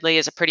admittedly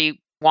is a pretty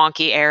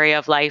wonky area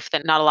of life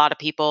that not a lot of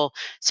people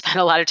spend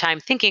a lot of time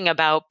thinking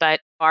about,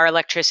 but our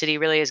electricity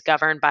really is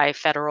governed by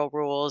federal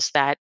rules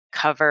that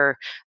cover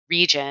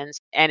regions,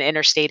 and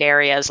interstate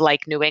areas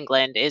like New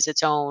England is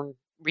its own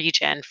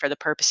region for the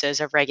purposes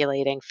of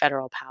regulating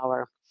federal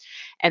power.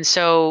 And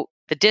so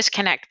the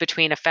disconnect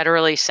between a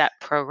federally set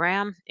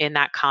program in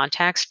that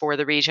context for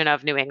the region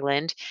of New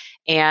England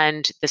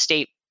and the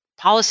state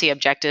policy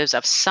objectives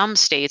of some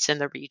states in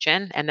the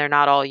region, and they're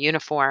not all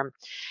uniform,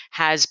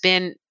 has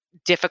been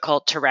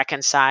difficult to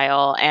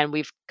reconcile. And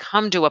we've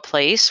come to a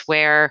place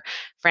where,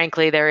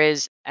 frankly, there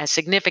is a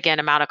significant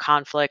amount of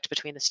conflict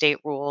between the state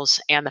rules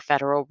and the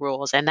federal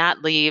rules. And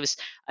that leaves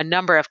a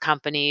number of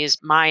companies,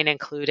 mine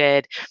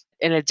included,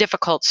 in a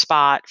difficult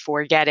spot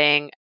for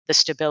getting the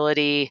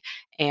stability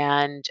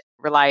and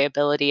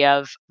reliability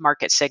of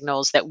market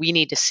signals that we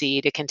need to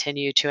see to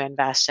continue to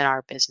invest in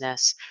our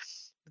business.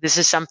 This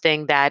is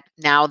something that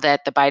now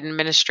that the Biden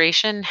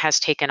administration has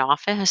taken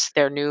office,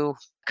 their new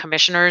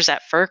commissioners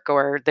at FERC,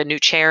 or the new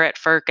chair at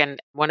FERC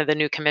and one of the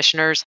new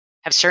commissioners,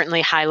 have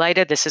certainly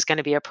highlighted this is going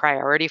to be a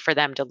priority for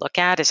them to look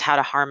at, is how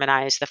to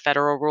harmonize the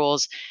federal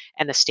rules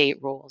and the state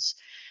rules.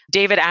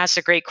 David asked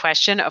a great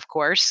question, of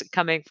course,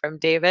 coming from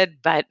David,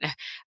 but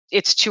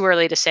it's too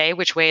early to say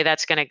which way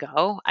that's going to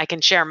go. I can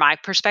share my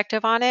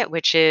perspective on it,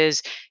 which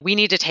is we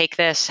need to take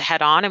this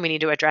head on and we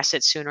need to address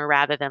it sooner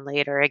rather than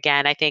later.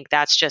 Again, I think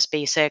that's just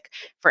basic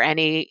for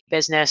any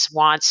business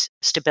wants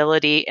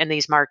stability in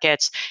these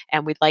markets.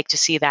 And we'd like to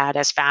see that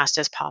as fast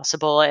as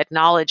possible,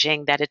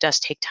 acknowledging that it does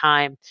take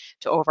time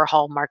to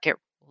overhaul market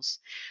rules.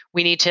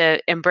 We need to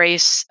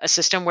embrace a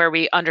system where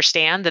we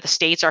understand that the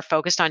states are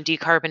focused on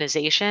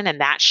decarbonization,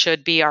 and that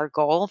should be our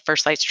goal.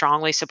 First Light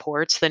strongly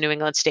supports the New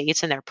England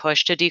states and their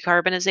push to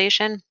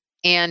decarbonization.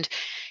 And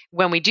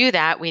when we do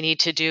that, we need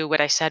to do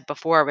what I said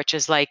before, which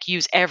is like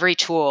use every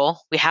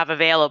tool we have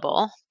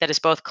available that is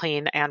both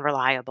clean and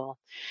reliable.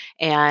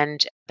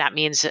 And that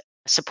means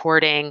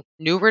supporting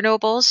new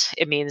renewables.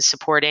 It means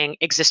supporting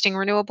existing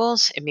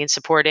renewables. It means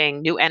supporting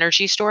new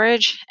energy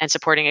storage and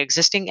supporting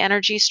existing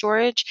energy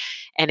storage.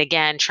 And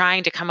again,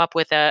 trying to come up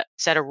with a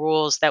set of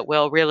rules that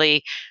will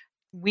really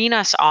wean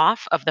us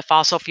off of the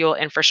fossil fuel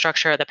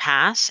infrastructure of the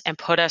past and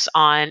put us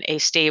on a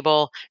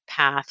stable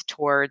path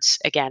towards,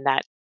 again,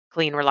 that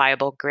clean,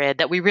 reliable grid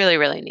that we really,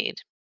 really need.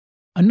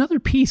 Another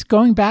piece,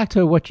 going back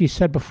to what you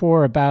said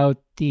before about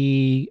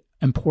the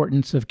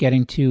importance of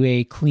getting to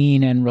a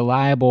clean and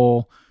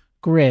reliable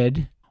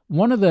grid,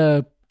 one of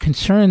the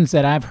concerns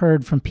that I've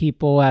heard from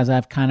people as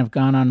I've kind of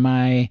gone on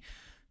my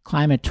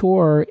climate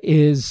tour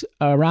is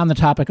around the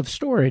topic of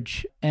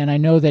storage. And I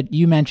know that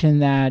you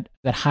mentioned that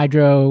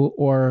hydro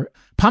or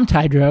pumped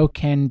hydro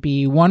can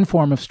be one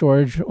form of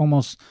storage,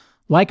 almost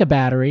like a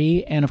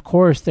battery. And of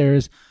course,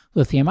 there's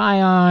lithium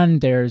ion,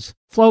 there's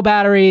flow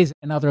batteries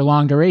and other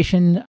long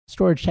duration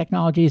storage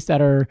technologies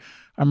that are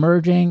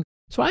emerging.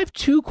 So I have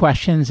two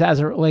questions as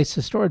it relates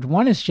to storage.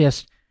 One is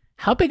just,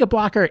 how big a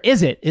blocker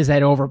is it? Is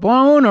that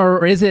overblown,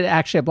 or is it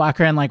actually a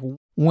blocker? And like,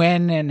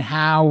 when and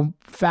how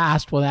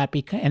fast will that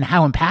be, and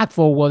how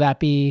impactful will that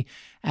be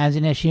as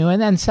an issue?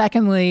 And then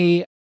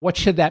secondly, what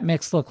should that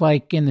mix look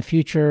like in the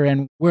future,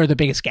 and where are the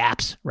biggest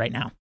gaps right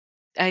now?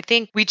 I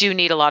think we do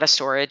need a lot of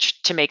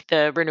storage to make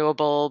the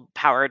renewable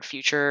powered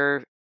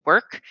future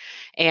work.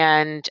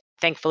 And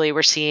thankfully,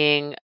 we're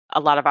seeing a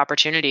lot of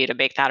opportunity to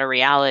make that a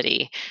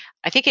reality.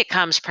 I think it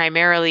comes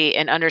primarily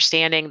in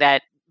understanding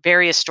that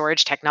various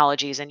storage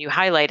technologies, and you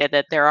highlighted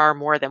that there are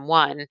more than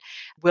one,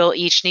 will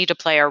each need to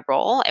play a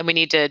role, and we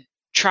need to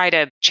try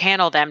to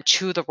channel them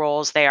to the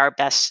roles they are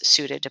best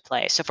suited to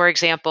play. So, for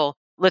example,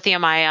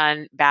 lithium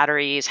ion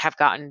batteries have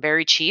gotten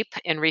very cheap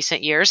in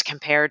recent years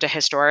compared to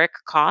historic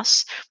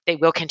costs. They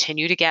will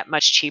continue to get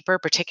much cheaper,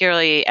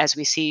 particularly as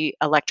we see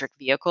electric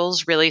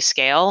vehicles really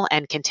scale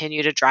and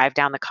continue to drive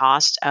down the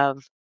cost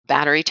of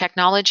battery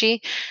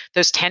technology.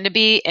 Those tend to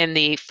be in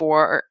the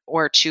 4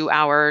 or 2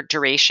 hour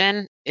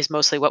duration is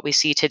mostly what we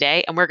see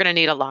today. And we're going to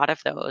need a lot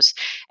of those.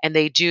 And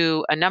they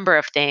do a number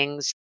of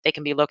things. They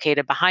can be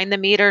located behind the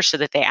meter so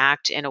that they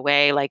act in a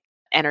way like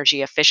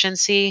energy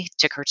efficiency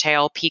to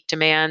curtail peak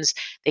demands.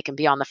 They can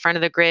be on the front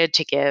of the grid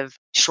to give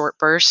short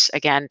bursts,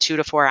 again, 2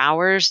 to 4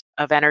 hours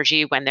of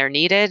energy when they're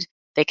needed.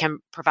 They can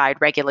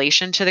provide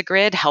regulation to the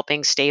grid,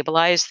 helping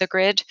stabilize the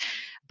grid.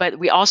 But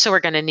we also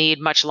are going to need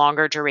much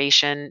longer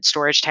duration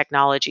storage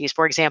technologies.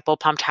 For example,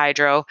 pumped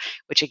hydro,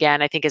 which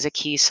again, I think is a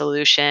key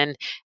solution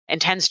and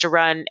tends to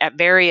run at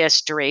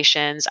various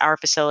durations. Our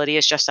facility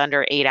is just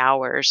under 8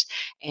 hours,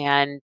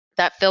 and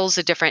that fills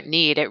a different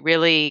need. It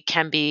really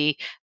can be,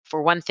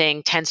 for one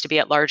thing, tends to be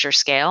at larger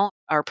scale.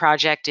 Our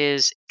project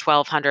is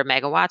 1,200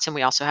 megawatts, and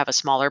we also have a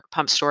smaller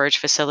pump storage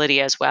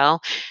facility as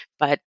well.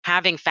 But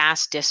having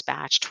fast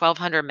dispatch,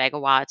 1,200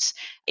 megawatts,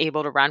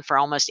 able to run for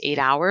almost 8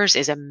 hours,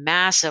 is a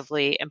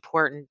massively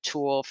important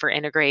tool for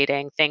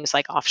integrating things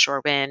like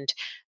offshore wind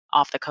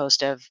off the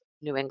coast of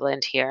New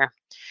England here.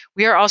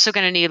 We are also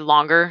going to need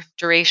longer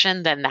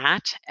duration than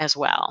that as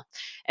well.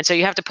 And so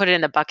you have to put it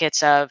in the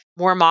buckets of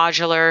more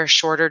modular,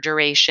 shorter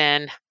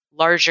duration,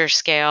 larger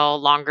scale,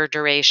 longer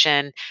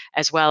duration,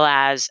 as well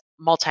as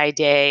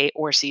multi-day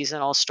or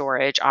seasonal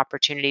storage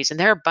opportunities. And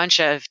there are a bunch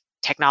of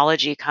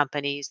technology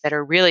companies that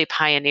are really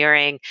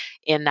pioneering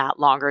in that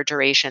longer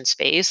duration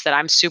space that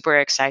I'm super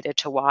excited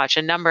to watch.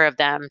 A number of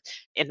them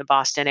in the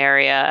Boston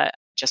area,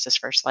 just as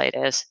First Light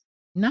is.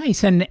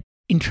 Nice. And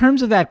in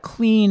terms of that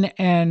clean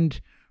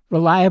and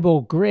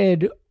reliable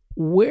grid,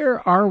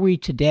 where are we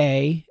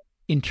today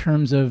in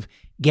terms of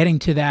getting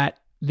to that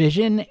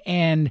vision?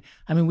 And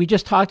I mean, we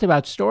just talked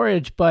about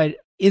storage, but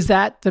Is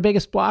that the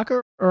biggest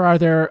blocker, or are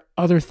there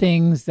other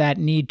things that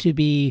need to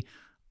be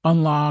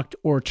unlocked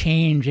or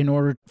changed in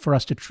order for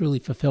us to truly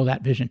fulfill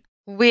that vision?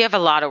 We have a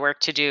lot of work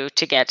to do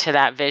to get to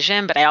that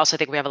vision, but I also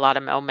think we have a lot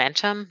of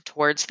momentum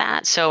towards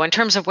that. So, in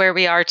terms of where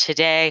we are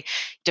today,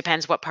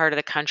 depends what part of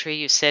the country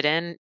you sit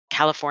in.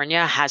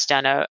 California has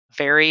done a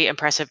very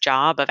impressive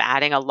job of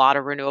adding a lot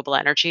of renewable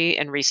energy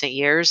in recent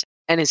years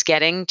and is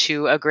getting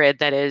to a grid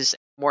that is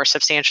more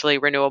substantially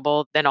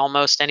renewable than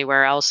almost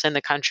anywhere else in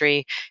the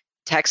country.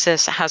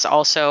 Texas has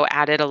also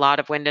added a lot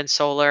of wind and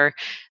solar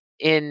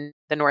in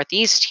the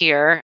Northeast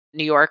here,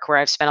 New York, where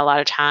I've spent a lot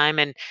of time,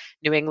 and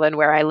New England,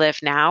 where I live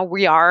now,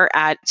 we are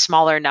at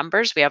smaller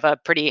numbers. We have a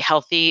pretty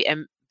healthy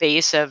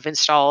base of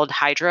installed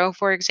hydro,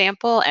 for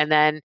example, and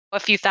then a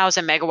few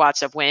thousand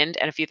megawatts of wind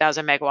and a few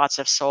thousand megawatts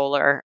of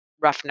solar,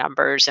 rough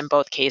numbers in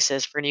both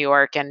cases for New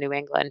York and New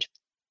England.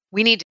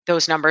 We need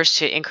those numbers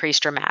to increase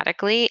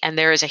dramatically. And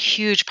there is a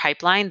huge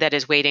pipeline that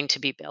is waiting to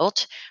be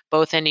built,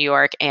 both in New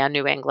York and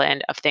New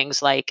England, of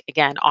things like,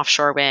 again,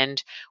 offshore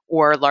wind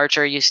or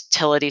larger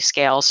utility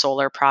scale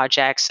solar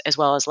projects, as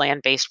well as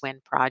land based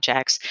wind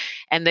projects.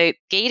 And the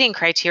gating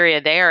criteria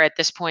there at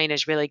this point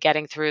is really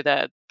getting through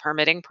the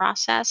permitting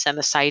process and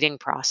the siting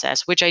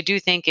process, which I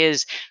do think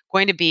is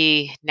going to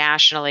be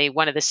nationally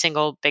one of the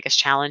single biggest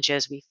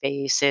challenges we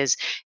face is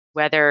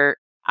whether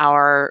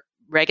our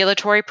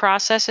regulatory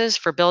processes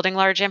for building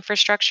large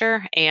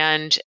infrastructure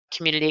and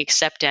community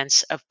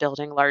acceptance of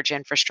building large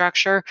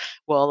infrastructure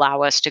will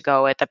allow us to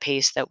go at the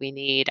pace that we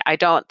need. I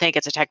don't think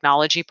it's a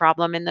technology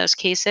problem in those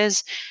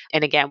cases.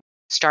 And again,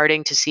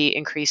 starting to see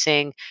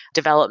increasing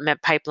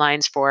development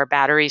pipelines for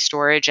battery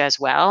storage as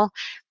well.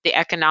 The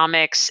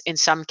economics in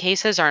some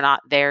cases are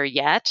not there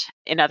yet.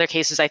 In other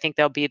cases, I think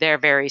they'll be there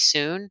very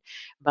soon.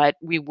 But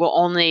we will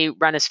only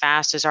run as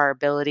fast as our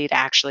ability to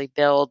actually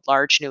build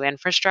large new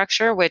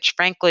infrastructure, which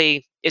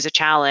frankly is a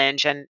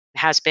challenge and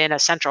has been a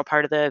central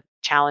part of the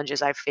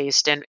challenges I've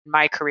faced in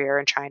my career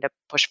in trying to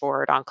push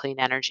forward on clean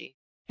energy.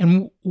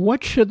 And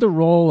what should the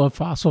role of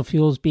fossil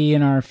fuels be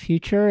in our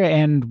future?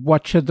 And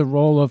what should the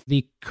role of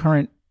the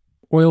current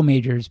oil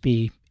majors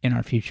be in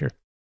our future?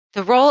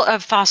 The role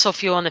of fossil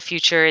fuel in the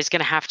future is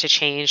going to have to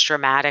change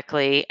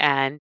dramatically.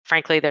 And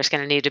frankly, there's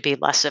going to need to be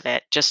less of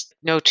it. Just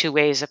no two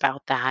ways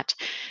about that.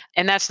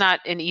 And that's not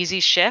an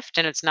easy shift,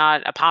 and it's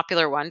not a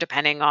popular one,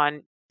 depending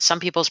on some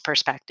people's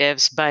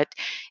perspectives, but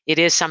it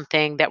is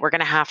something that we're going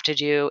to have to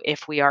do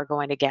if we are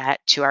going to get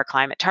to our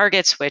climate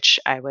targets, which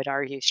I would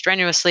argue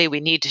strenuously we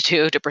need to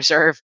do to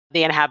preserve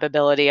the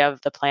inhabitability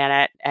of the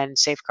planet and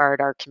safeguard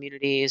our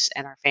communities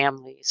and our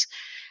families.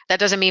 That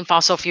doesn't mean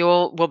fossil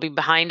fuel will be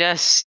behind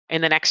us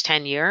in the next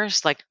 10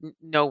 years. Like,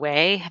 no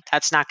way.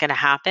 That's not going to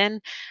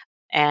happen.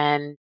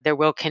 And there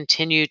will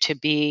continue to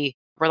be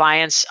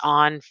reliance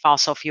on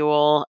fossil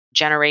fuel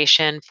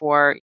generation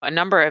for a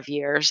number of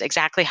years.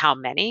 Exactly how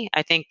many,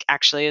 I think,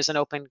 actually is an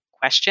open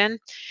question.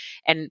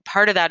 And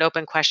part of that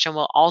open question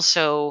will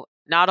also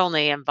not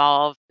only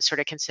involve sort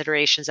of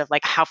considerations of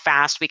like how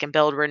fast we can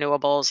build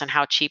renewables and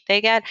how cheap they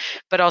get,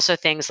 but also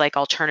things like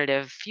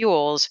alternative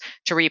fuels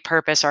to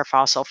repurpose our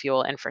fossil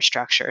fuel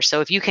infrastructure. So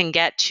if you can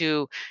get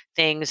to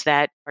things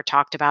that are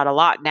talked about a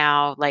lot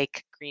now,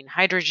 like green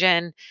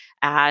hydrogen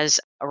as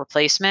a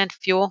replacement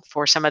fuel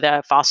for some of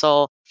the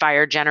fossil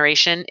fired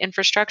generation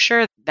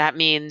infrastructure, that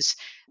means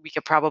we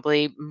could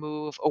probably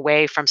move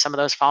away from some of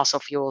those fossil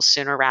fuels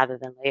sooner rather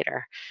than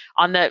later.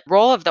 On the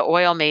role of the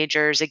oil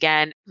majors,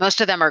 again,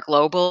 most of them are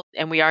global,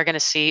 and we are going to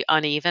see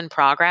uneven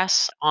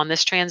progress on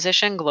this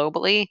transition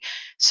globally.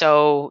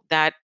 So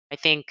that, I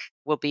think,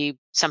 will be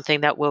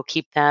something that will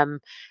keep them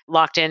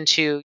locked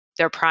into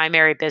their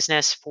primary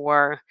business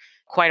for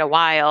quite a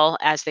while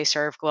as they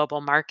serve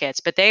global markets.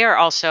 But they are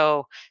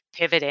also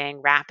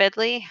pivoting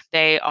rapidly.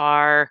 They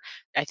are,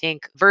 I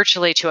think,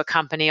 virtually to a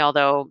company,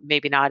 although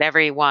maybe not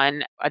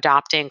everyone,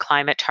 adopting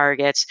climate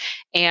targets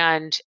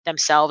and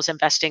themselves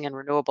investing in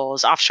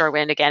renewables. Offshore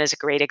wind, again, is a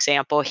great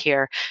example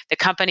here. The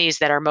companies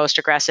that are most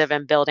aggressive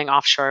in building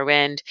offshore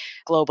wind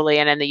globally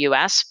and in the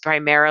US,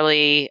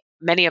 primarily,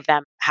 many of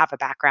them have a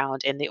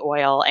background in the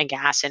oil and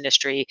gas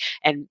industry.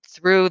 And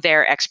through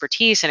their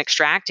expertise in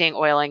extracting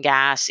oil and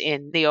gas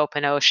in the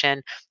open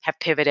ocean, have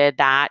pivoted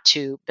that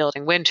to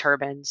building wind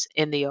turbines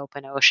in the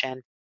open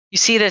ocean. You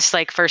see this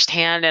like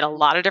firsthand in a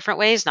lot of different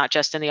ways, not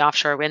just in the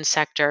offshore wind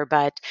sector,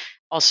 but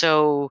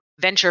also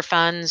venture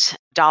funds,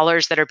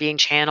 dollars that are being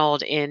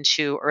channeled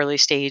into early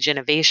stage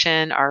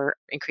innovation are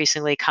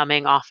increasingly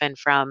coming often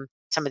from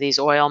some of these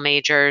oil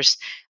majors.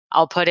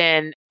 I'll put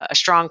in a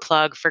strong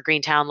plug for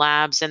Greentown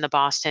Labs in the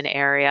Boston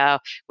area,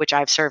 which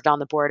I've served on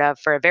the board of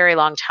for a very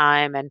long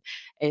time and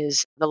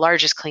is the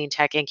largest clean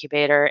tech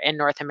incubator in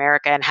North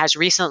America and has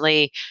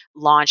recently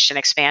launched an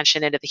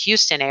expansion into the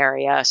Houston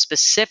area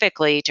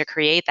specifically to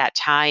create that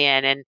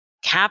tie-in and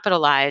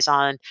capitalize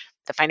on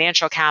the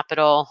financial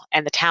capital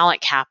and the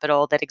talent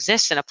capital that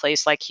exists in a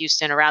place like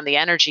Houston around the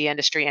energy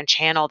industry and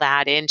channel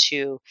that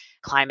into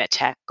climate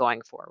tech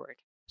going forward.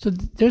 So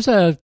there's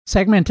a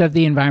segment of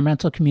the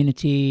environmental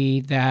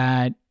community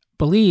that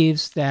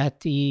believes that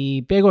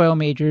the big oil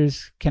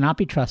majors cannot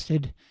be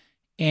trusted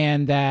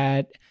and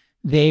that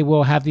they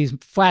will have these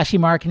flashy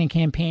marketing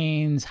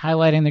campaigns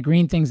highlighting the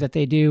green things that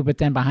they do, but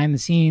then behind the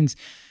scenes,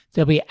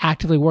 they'll be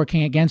actively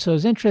working against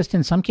those interests.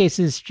 In some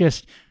cases,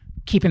 just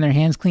keeping their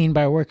hands clean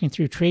by working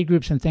through trade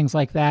groups and things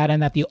like that,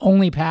 and that the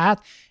only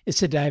path is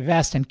to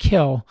divest and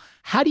kill.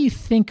 How do you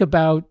think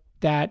about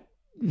that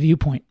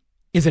viewpoint?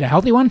 Is it a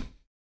healthy one?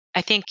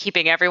 I think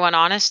keeping everyone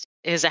honest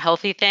is a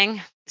healthy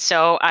thing.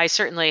 So I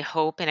certainly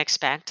hope and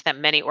expect that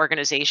many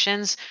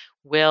organizations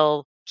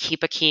will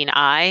keep a keen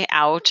eye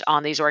out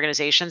on these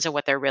organizations and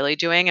what they're really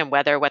doing and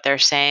whether what they're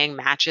saying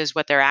matches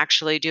what they're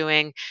actually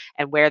doing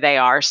and where they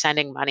are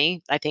sending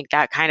money. I think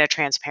that kind of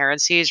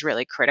transparency is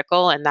really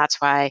critical. And that's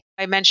why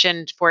I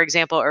mentioned, for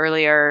example,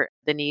 earlier,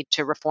 the need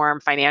to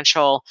reform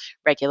financial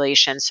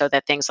regulations so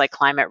that things like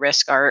climate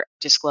risk are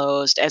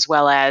disclosed, as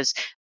well as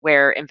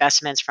where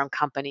investments from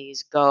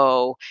companies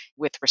go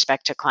with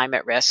respect to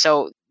climate risk.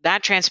 So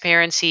that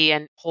transparency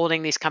and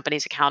holding these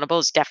companies accountable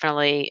is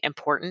definitely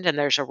important, and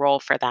there's a role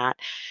for that.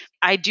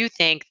 I do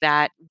think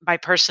that my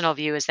personal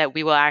view is that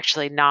we will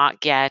actually not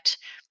get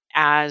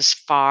as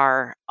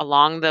far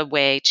along the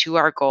way to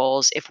our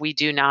goals if we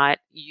do not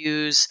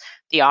use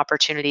the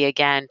opportunity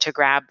again to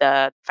grab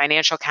the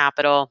financial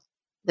capital,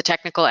 the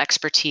technical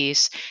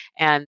expertise,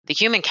 and the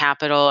human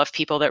capital of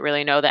people that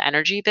really know the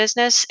energy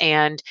business,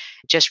 and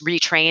just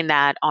retrain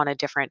that on a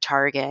different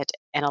target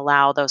and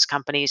allow those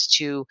companies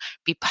to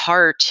be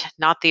part,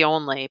 not the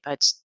only,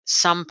 but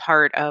some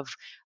part of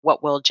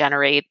what will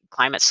generate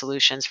climate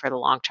solutions for the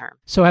long term.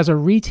 So as a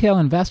retail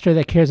investor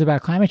that cares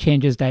about climate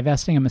change, is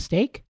divesting a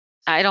mistake?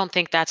 I don't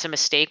think that's a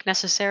mistake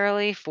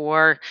necessarily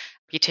for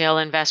retail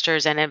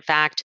investors. And in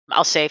fact,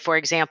 I'll say, for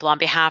example, on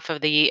behalf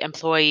of the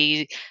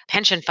employee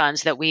pension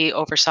funds that we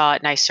oversaw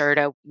at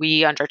NYSERDA,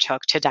 we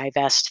undertook to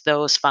divest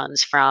those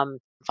funds from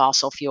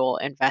fossil fuel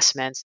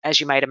investments,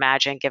 as you might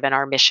imagine, given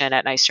our mission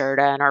at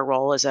NYSERDA and our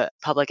role as a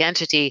public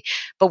entity.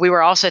 But we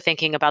were also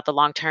thinking about the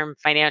long term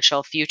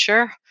financial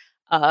future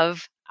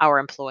of our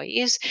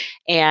employees.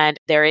 And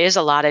there is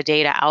a lot of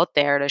data out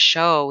there to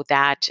show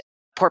that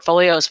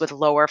portfolios with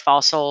lower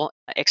fossil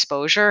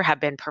exposure have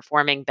been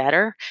performing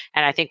better.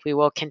 And I think we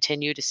will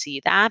continue to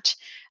see that.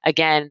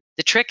 Again,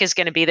 the trick is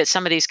going to be that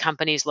some of these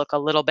companies look a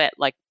little bit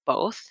like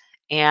both.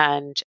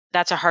 And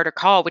that's a harder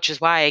call, which is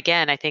why,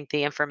 again, I think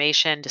the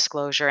information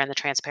disclosure and the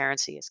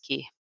transparency is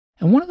key.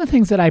 And one of the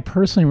things that I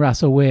personally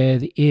wrestle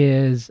with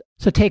is,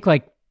 so take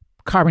like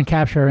carbon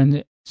capture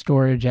and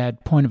storage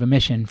at point of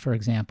emission, for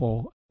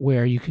example,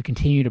 where you could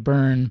continue to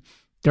burn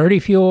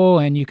dirty fuel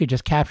and you could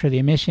just capture the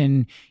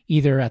emission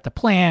either at the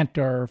plant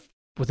or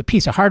with a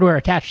piece of hardware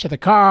attached to the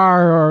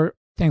car or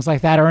things like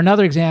that. Or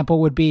another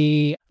example would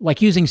be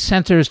like using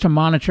sensors to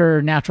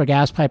monitor natural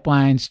gas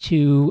pipelines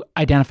to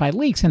identify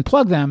leaks and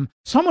plug them.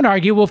 Some would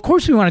argue, well, of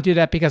course we want to do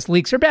that because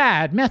leaks are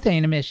bad,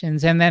 methane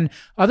emissions. And then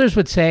others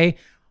would say,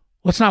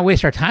 let's not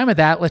waste our time with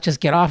that. Let's just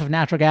get off of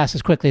natural gas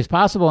as quickly as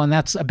possible. And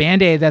that's a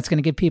Band-Aid that's going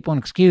to give people an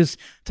excuse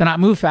to not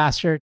move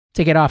faster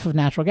to get off of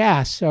natural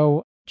gas.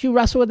 So do you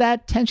wrestle with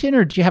that tension,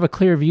 or do you have a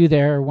clear view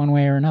there one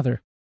way or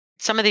another?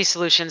 Some of these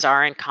solutions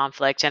are in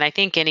conflict. And I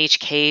think in each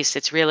case,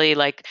 it's really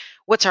like,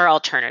 what's our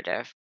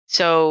alternative?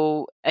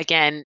 So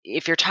again,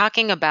 if you're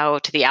talking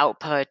about the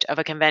output of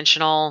a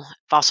conventional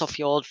fossil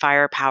fueled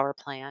fire power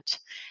plant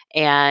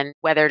and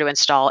whether to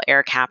install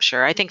air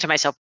capture, I think to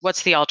myself,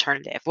 what's the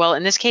alternative? Well,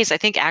 in this case, I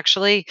think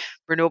actually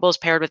renewables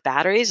paired with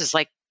batteries is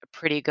like a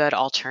pretty good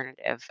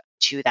alternative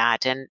to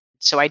that. And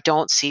so I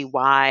don't see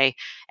why,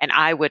 and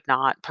I would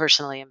not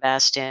personally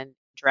invest in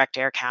direct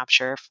air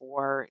capture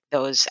for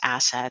those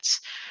assets.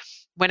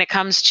 When it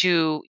comes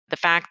to the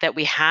fact that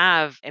we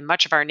have in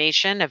much of our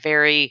nation a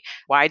very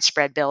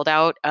widespread build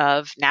out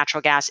of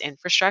natural gas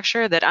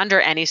infrastructure that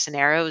under any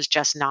scenario is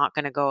just not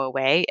going to go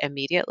away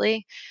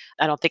immediately,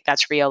 I don't think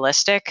that's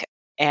realistic.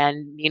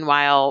 And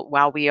meanwhile,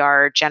 while we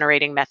are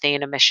generating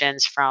methane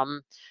emissions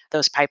from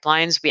those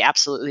pipelines, we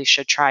absolutely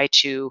should try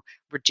to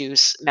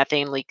reduce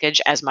methane leakage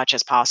as much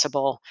as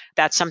possible.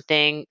 That's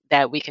something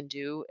that we can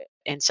do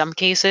in some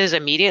cases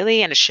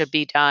immediately, and it should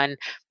be done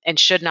and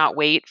should not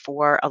wait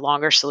for a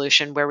longer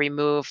solution where we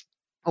move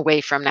away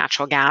from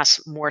natural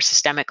gas more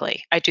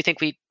systemically. I do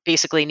think we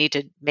basically need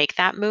to make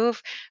that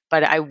move,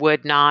 but I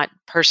would not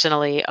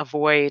personally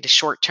avoid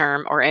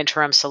short-term or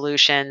interim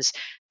solutions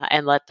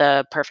and let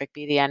the perfect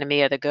be the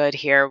enemy of the good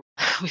here.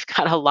 We've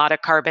got a lot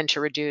of carbon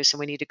to reduce, and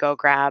we need to go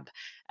grab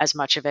as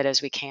much of it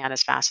as we can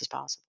as fast as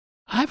possible.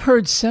 I've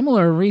heard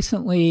similar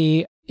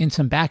recently in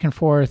some back and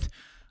forth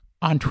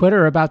on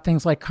Twitter about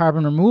things like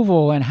carbon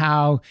removal and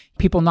how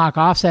people knock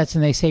offsets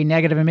and they say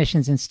negative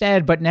emissions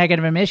instead, but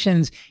negative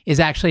emissions is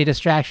actually a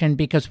distraction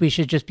because we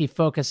should just be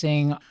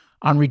focusing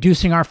on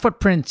reducing our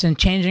footprints and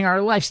changing our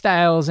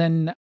lifestyles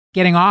and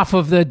getting off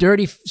of the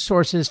dirty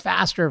sources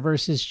faster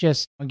versus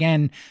just,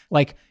 again,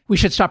 like we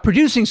should stop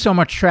producing so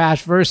much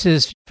trash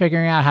versus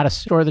figuring out how to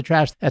store the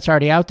trash that's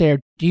already out there.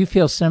 Do you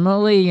feel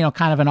similarly,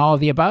 kind of an all of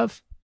the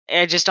above?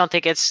 I just don't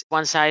think it's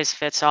one size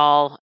fits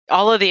all.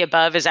 All of the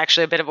above is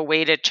actually a bit of a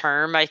weighted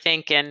term, I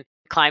think, in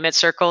climate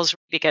circles.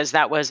 because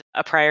that was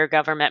a prior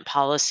government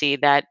policy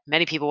that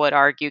many people would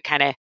argue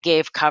kind of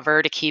gave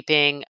cover to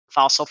keeping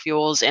fossil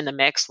fuels in the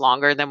mix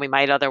longer than we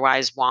might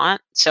otherwise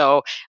want.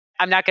 So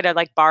I'm not going to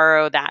like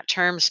borrow that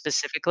term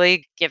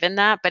specifically given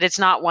that, but it's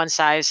not one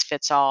size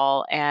fits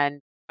all.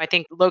 And I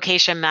think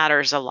location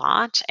matters a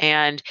lot.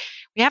 And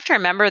we have to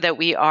remember that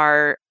we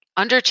are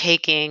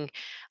undertaking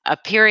a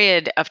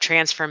period of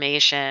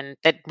transformation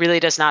that really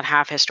does not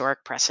have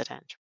historic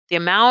precedent. The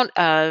amount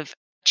of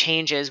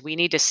changes we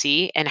need to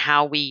see in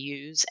how we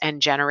use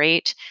and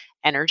generate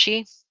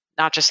energy,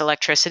 not just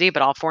electricity,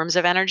 but all forms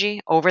of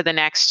energy over the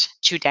next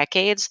 2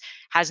 decades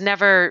has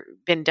never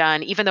been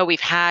done, even though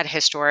we've had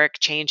historic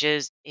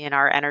changes in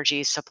our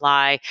energy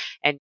supply.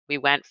 And we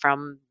went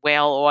from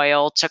whale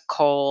oil to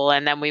coal,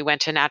 and then we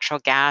went to natural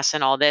gas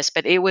and all this.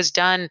 But it was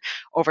done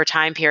over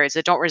time periods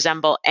that don't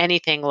resemble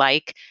anything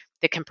like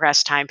the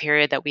compressed time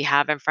period that we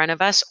have in front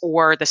of us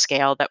or the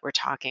scale that we're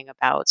talking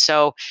about.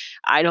 So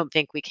I don't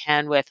think we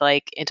can, with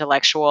like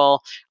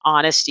intellectual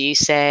honesty,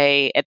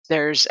 say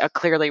there's a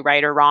clearly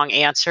right or wrong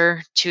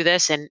answer to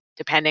this. And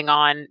depending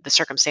on the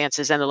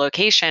circumstances and the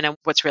location and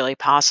what's really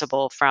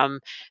possible from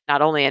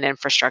not only an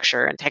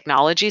infrastructure and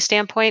technology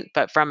standpoint,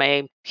 but from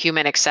a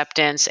human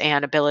acceptance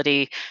and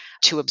ability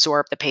to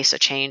absorb the pace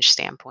of change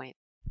standpoint.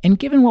 And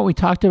given what we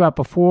talked about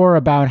before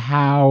about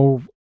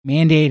how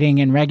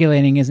mandating and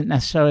regulating isn't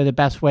necessarily the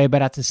best way,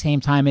 but at the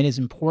same time, it is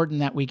important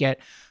that we get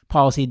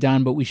policy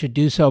done, but we should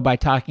do so by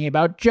talking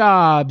about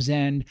jobs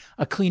and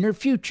a cleaner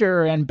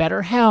future and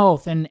better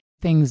health and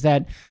things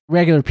that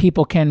regular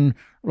people can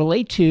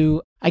relate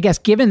to. I guess,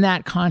 given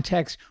that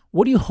context,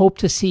 what do you hope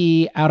to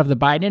see out of the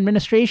Biden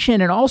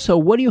administration? And also,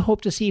 what do you hope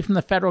to see from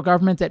the federal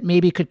government that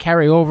maybe could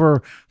carry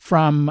over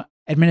from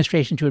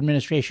administration to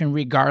administration,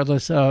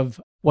 regardless of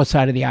what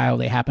side of the aisle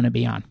they happen to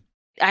be on?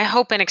 I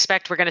hope and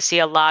expect we're going to see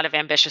a lot of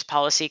ambitious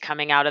policy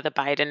coming out of the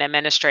Biden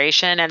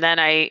administration. And then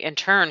I, in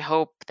turn,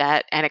 hope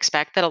that and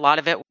expect that a lot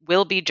of it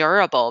will be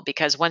durable,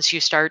 because once you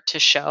start to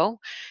show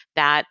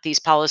that these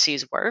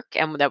policies work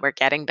and that we're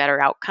getting better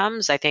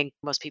outcomes, I think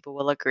most people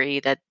will agree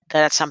that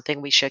that's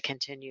something we should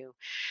continue.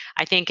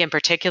 I think in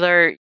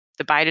particular,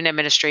 the Biden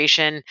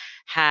administration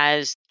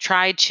has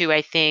tried to,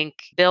 I think,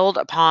 build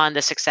upon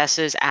the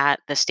successes at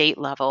the state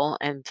level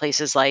in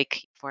places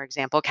like, for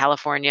example,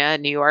 California,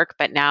 New York,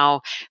 but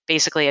now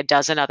basically a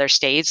dozen other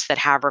states that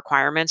have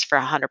requirements for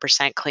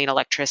 100% clean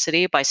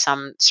electricity by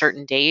some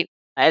certain date.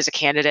 As a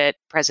candidate,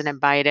 President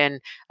Biden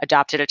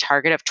adopted a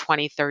target of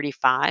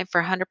 2035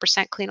 for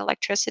 100% clean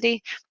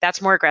electricity.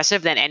 That's more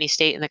aggressive than any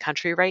state in the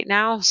country right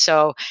now.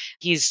 So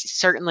he's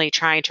certainly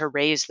trying to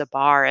raise the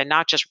bar and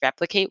not just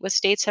replicate what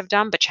states have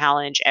done, but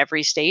challenge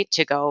every state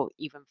to go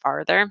even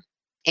farther.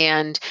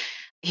 And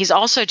he's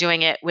also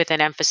doing it with an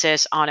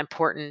emphasis on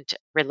important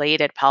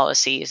related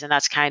policies. And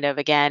that's kind of,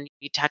 again,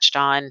 you touched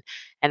on,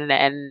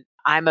 and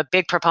I'm a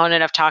big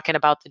proponent of talking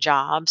about the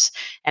jobs.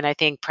 And I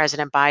think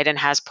President Biden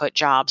has put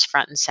jobs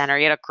front and center.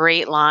 He had a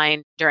great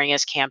line during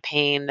his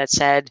campaign that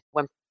said,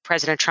 when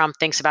President Trump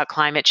thinks about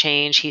climate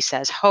change, he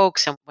says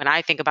hoax. And when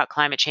I think about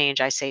climate change,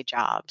 I say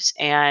jobs.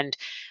 And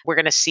we're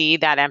going to see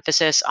that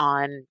emphasis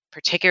on,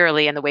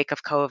 particularly in the wake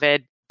of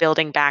COVID,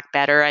 building back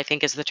better, I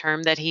think is the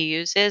term that he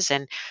uses,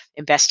 and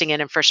investing in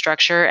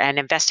infrastructure and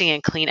investing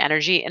in clean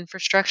energy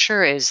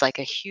infrastructure is like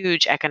a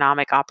huge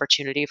economic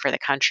opportunity for the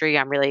country.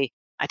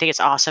 I think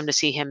it's awesome to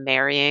see him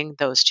marrying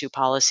those two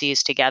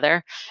policies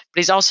together. But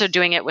he's also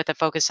doing it with a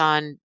focus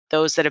on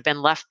those that have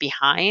been left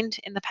behind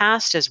in the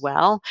past as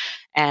well,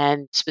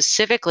 and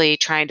specifically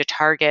trying to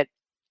target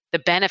the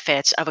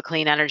benefits of a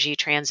clean energy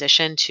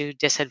transition to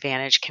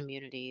disadvantaged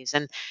communities.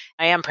 And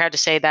I am proud to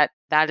say that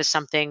that is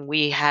something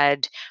we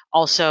had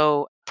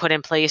also put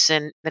in place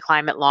in the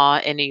climate law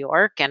in New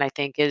York, and I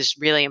think is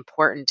really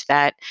important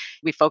that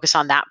we focus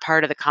on that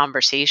part of the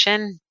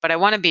conversation. But I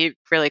want to be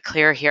really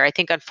clear here. I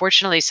think,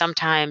 unfortunately,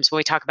 sometimes when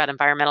we talk about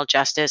environmental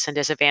justice and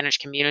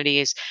disadvantaged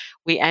communities,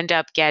 we end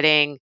up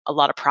getting a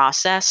lot of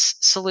process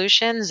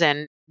solutions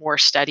and more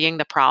studying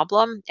the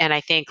problem. And I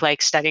think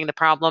like studying the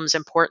problem is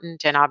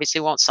important, and obviously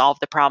won't solve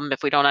the problem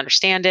if we don't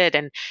understand it.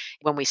 And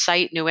when we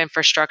cite new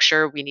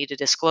infrastructure, we need to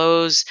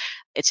disclose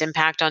its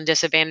impact on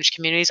disadvantaged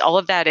communities. All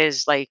of that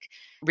is like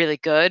really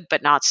good,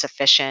 but not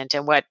sufficient.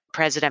 And what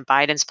President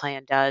Biden's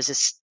plan does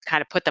is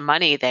kind of put the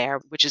money there,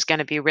 which is going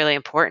to be really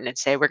important, and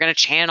say we're going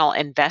to channel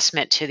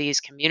investment to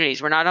these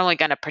communities. We're not only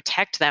going to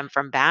protect them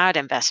from bad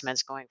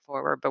investments going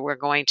forward, but we're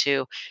going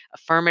to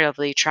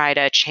affirmatively try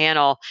to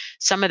channel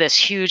some of this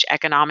huge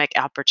economic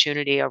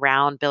opportunity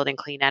around building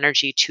clean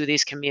energy to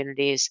these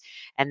communities.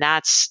 And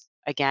that's,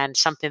 again,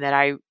 something that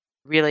I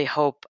really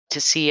hope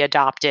to see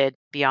adopted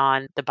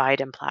beyond the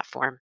Biden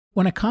platform.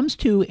 When it comes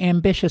to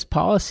ambitious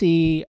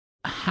policy,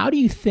 how do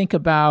you think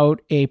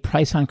about a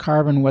price on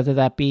carbon, whether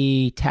that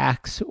be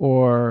tax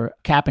or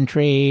cap and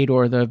trade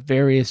or the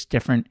various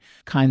different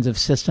kinds of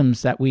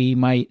systems that we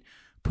might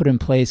put in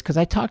place? Because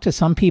I talk to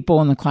some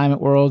people in the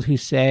climate world who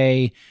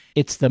say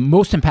it's the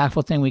most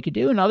impactful thing we could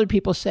do. And other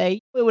people say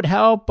it would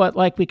help, but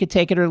like we could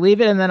take it or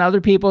leave it. And then other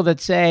people that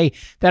say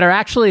that are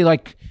actually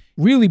like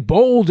really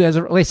bold as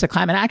it relates to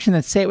climate action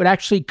that say it would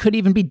actually could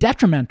even be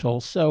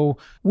detrimental. So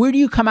where do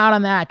you come out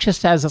on that,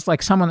 just as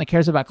like someone that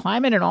cares about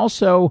climate? And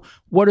also,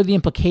 what are the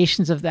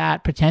implications of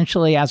that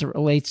potentially as it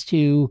relates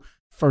to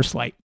First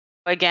Light?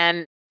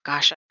 Again,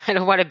 gosh, I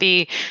don't want to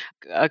be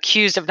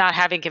accused of not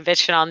having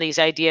conviction on these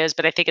ideas,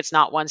 but I think it's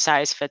not one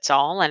size fits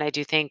all. And I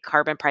do think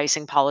carbon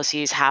pricing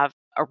policies have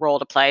a role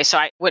to play. So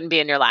I wouldn't be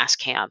in your last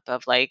camp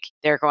of like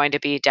they're going to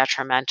be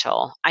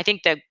detrimental. I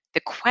think that the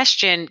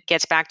question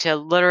gets back to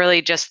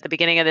literally just the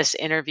beginning of this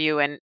interview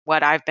and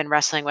what I've been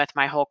wrestling with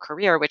my whole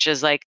career, which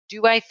is like,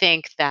 do I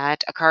think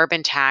that a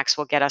carbon tax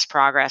will get us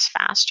progress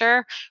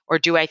faster? Or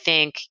do I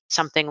think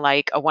something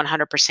like a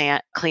 100%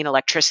 clean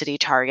electricity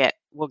target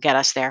will get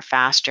us there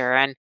faster?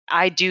 And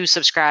I do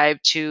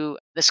subscribe to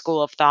the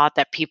school of thought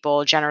that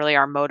people generally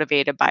are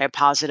motivated by a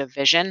positive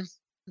vision,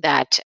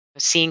 that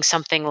seeing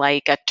something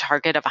like a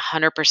target of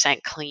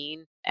 100%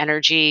 clean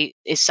energy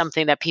is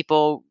something that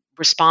people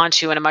respond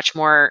to in a much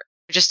more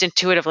just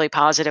intuitively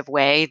positive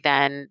way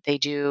than they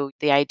do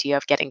the idea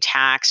of getting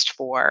taxed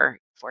for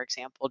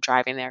example,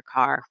 driving their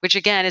car, which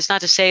again is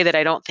not to say that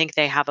I don't think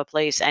they have a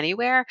place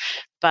anywhere,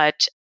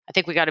 but I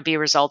think we got to be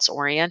results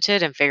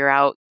oriented and figure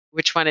out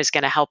which one is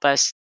going to help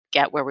us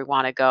get where we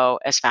want to go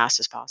as fast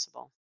as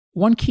possible.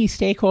 One key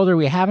stakeholder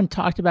we haven't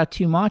talked about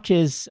too much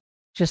is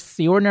just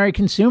the ordinary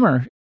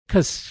consumer.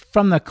 Because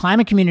from the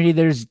climate community,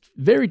 there's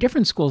very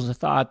different schools of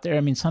thought there.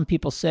 I mean, some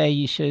people say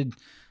you should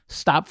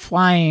stop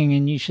flying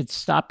and you should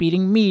stop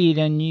eating meat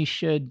and you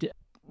should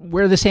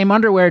wear the same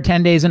underwear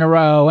 10 days in a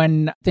row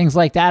and things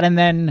like that. And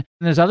then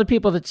there's other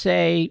people that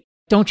say,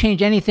 don't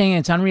change anything.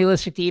 It's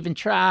unrealistic to even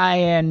try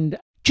and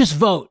just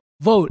vote.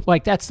 Vote.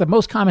 Like that's the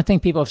most common thing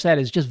people have said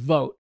is just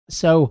vote.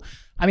 So,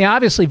 I mean,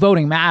 obviously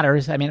voting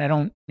matters. I mean, I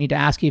don't need to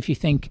ask you if you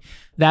think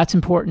that's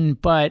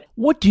important, but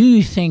what do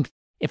you think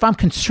if I'm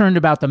concerned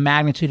about the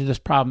magnitude of this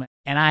problem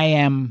and I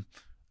am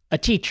a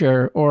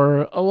teacher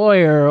or a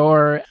lawyer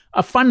or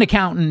a fund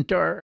accountant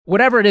or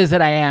whatever it is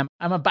that I am,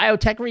 I'm a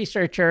biotech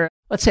researcher.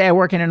 Let's say I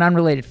work in an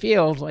unrelated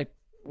field. Like,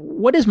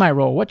 what is my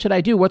role? What should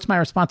I do? What's my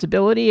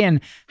responsibility? And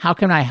how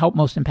can I help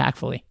most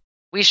impactfully?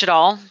 We should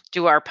all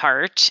do our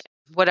part,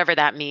 whatever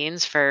that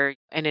means for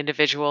an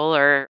individual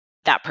or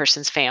that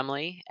person's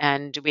family.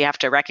 And we have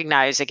to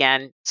recognize,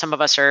 again, some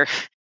of us are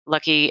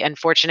lucky and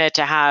fortunate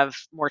to have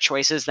more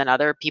choices than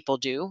other people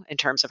do in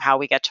terms of how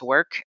we get to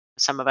work.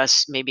 Some of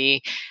us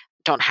maybe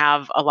don't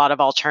have a lot of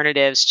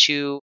alternatives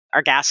to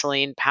our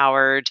gasoline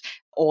powered,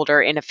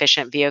 older,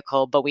 inefficient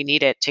vehicle, but we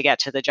need it to get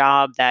to the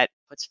job that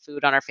puts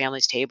food on our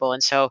family's table.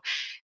 And so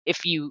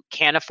if you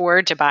can't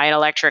afford to buy an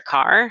electric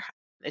car,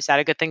 is that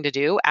a good thing to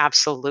do?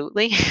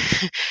 Absolutely.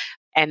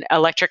 And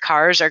electric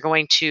cars are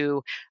going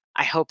to,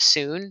 I hope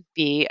soon,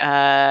 be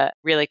a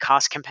really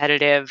cost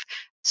competitive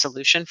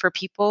solution for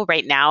people.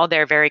 Right now,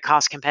 they're very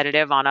cost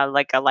competitive on a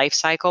life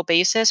cycle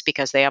basis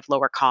because they have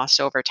lower costs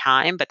over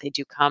time, but they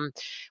do come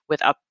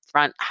with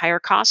upfront higher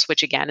costs,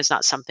 which again is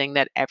not something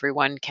that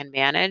everyone can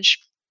manage.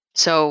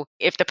 So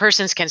if the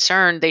person's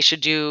concerned, they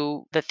should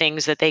do the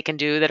things that they can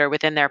do that are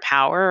within their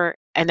power.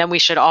 And then we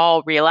should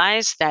all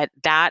realize that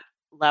that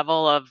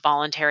level of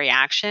voluntary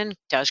action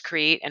does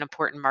create an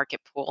important market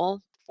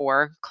pool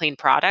for clean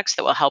products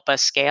that will help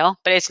us scale,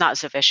 but it's not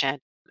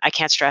sufficient. I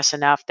can't stress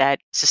enough that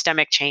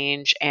systemic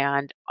change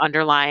and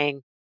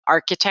underlying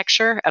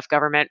architecture of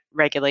government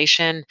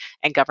regulation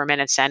and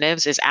government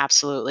incentives is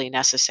absolutely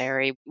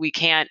necessary. We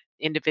can't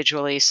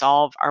individually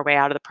solve our way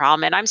out of the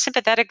problem. And I'm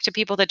sympathetic to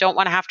people that don't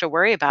want to have to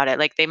worry about it.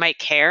 Like they might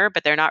care,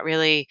 but they're not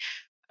really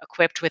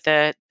equipped with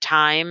the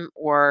time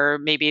or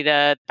maybe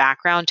the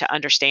background to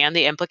understand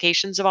the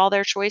implications of all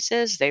their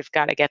choices. They've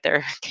got to get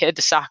their kid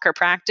to soccer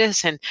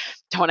practice and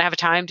don't have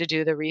time to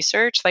do the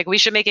research. Like we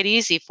should make it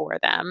easy for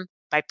them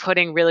by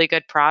putting really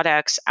good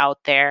products out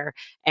there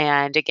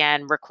and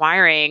again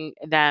requiring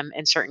them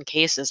in certain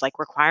cases, like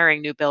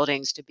requiring new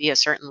buildings to be a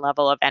certain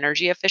level of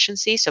energy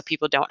efficiency so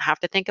people don't have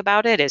to think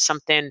about it, is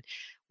something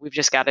we've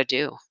just got to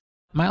do.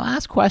 My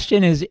last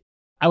question is,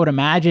 I would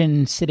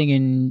imagine sitting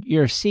in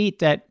your seat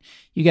that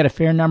you get a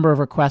fair number of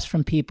requests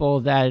from people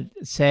that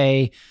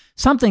say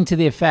something to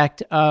the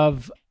effect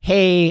of,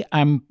 hey,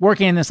 I'm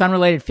working in this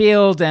unrelated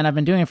field and I've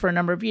been doing it for a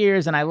number of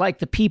years and I like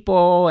the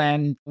people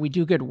and we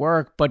do good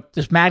work, but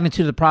this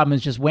magnitude of the problem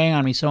is just weighing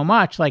on me so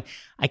much. Like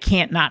I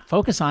can't not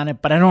focus on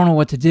it, but I don't know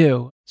what to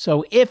do.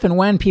 So if and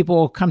when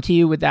people come to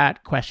you with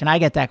that question, I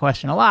get that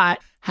question a lot.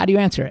 How do you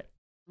answer it?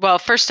 Well,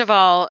 first of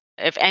all,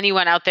 if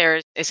anyone out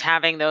there is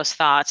having those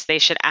thoughts, they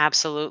should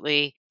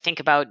absolutely think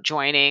about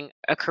joining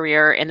a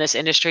career in this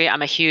industry.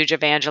 I'm a huge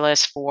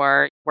evangelist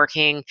for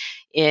working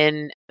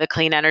in the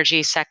clean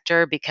energy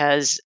sector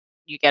because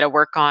you get to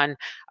work on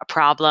a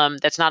problem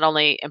that's not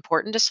only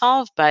important to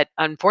solve, but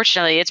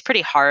unfortunately, it's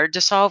pretty hard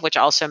to solve, which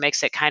also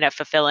makes it kind of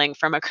fulfilling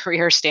from a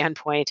career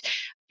standpoint.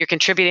 You're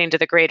contributing to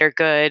the greater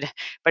good,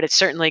 but it's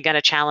certainly going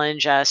to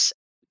challenge us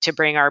to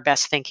bring our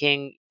best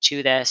thinking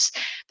to this.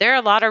 There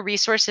are a lot of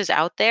resources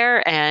out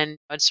there, and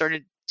it sort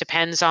of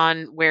depends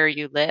on where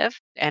you live.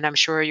 And I'm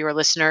sure your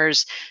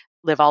listeners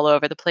live all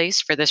over the place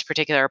for this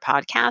particular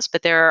podcast,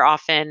 but there are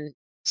often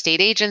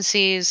state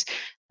agencies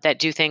that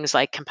do things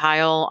like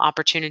compile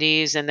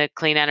opportunities in the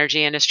clean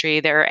energy industry.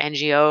 There are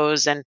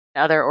NGOs and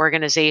other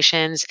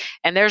organizations.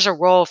 And there's a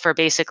role for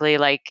basically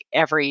like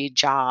every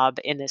job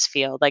in this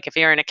field. Like if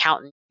you're an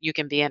accountant, you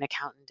can be an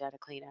accountant at a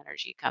clean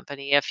energy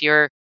company. If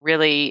you're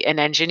really an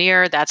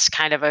engineer, that's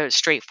kind of a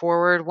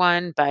straightforward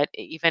one. But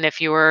even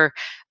if you're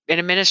an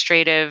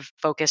administrative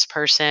focused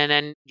person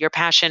and your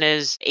passion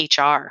is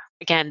HR,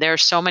 again, there are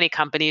so many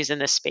companies in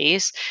this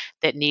space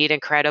that need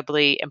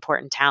incredibly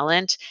important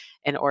talent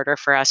in order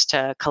for us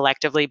to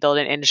collectively build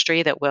an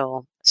industry that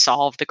will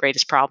solve the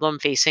greatest problem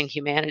facing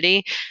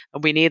humanity.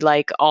 We need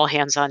like all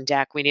hands on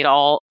deck. We need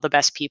all the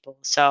best people.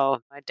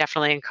 So I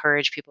definitely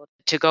encourage people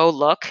to go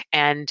look.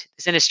 And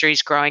this industry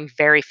is growing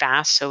very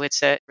fast. So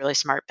it's a really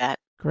smart bet.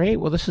 Great.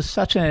 Well, this is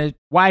such a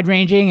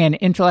wide-ranging and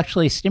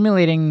intellectually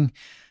stimulating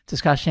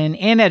discussion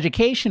and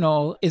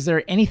educational. Is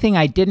there anything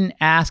I didn't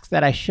ask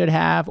that I should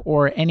have,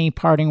 or any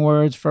parting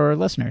words for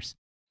listeners?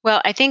 Well,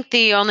 I think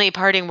the only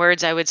parting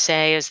words I would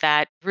say is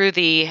that through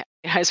the,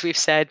 as we've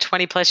said,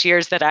 20 plus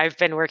years that I've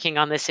been working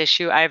on this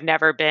issue, I've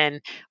never been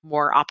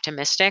more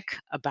optimistic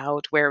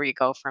about where we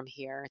go from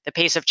here. The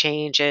pace of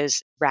change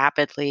is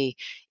rapidly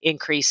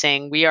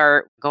increasing. We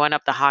are going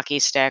up the hockey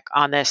stick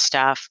on this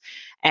stuff,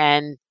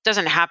 and it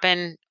doesn't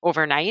happen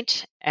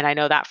overnight. And I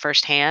know that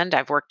firsthand.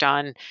 I've worked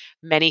on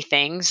many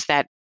things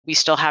that we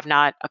still have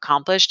not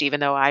accomplished, even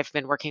though I've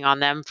been working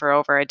on them for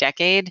over a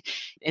decade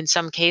in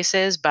some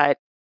cases. But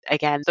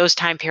again, those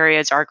time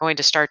periods are going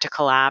to start to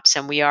collapse,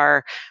 and we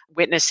are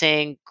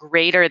witnessing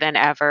greater than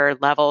ever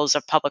levels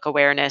of public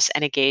awareness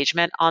and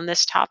engagement on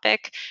this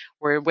topic.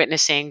 We're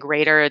witnessing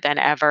greater than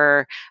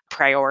ever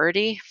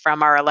priority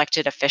from our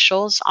elected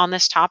officials on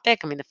this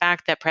topic. I mean, the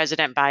fact that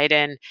President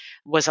Biden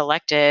was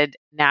elected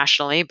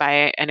nationally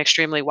by an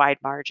extremely wide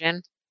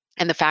margin,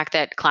 and the fact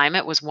that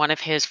climate was one of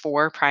his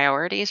 4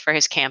 priorities for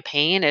his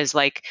campaign is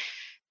like,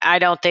 I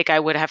don't think I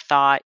would have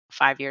thought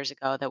 5 years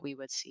ago that we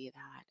would see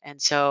that.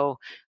 And so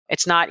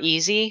it's not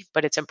easy,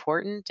 but it's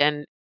important.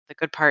 And the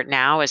good part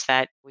now is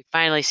that we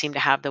finally seem to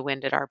have the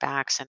wind at our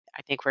backs. And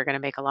I think we're going to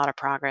make a lot of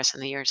progress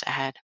in the years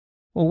ahead.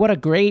 Well, what a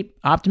great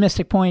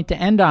optimistic point to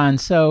end on.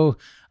 So,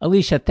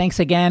 Alicia, thanks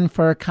again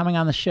for coming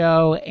on the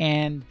show,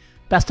 and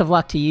best of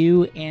luck to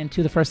you and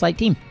to the First Light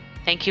team.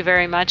 Thank you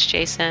very much,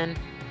 Jason.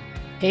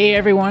 Hey,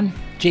 everyone.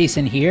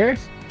 Jason here.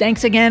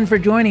 Thanks again for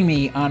joining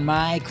me on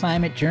my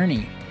climate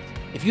journey.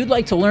 If you'd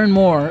like to learn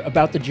more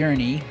about the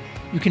journey,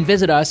 you can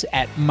visit us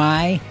at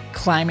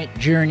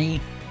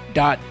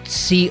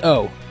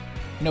myclimatejourney.co.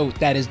 Note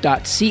that is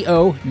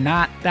 .co,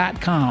 not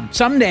 .com.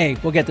 Someday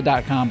we'll get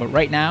the .com, but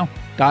right now,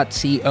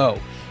 .co.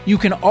 You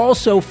can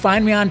also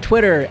find me on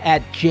Twitter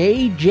at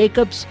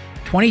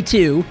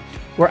jjacobs22,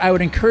 where I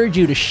would encourage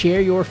you to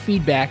share your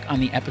feedback on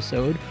the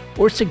episode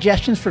or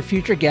suggestions for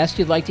future guests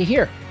you'd like to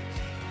hear.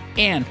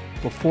 And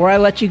before I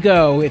let you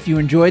go, if you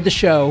enjoyed the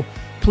show,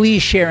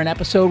 please share an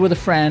episode with a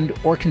friend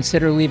or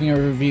consider leaving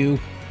a review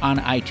on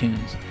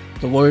iTunes.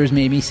 The lawyers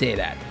made me say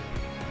that.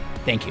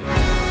 Thank you.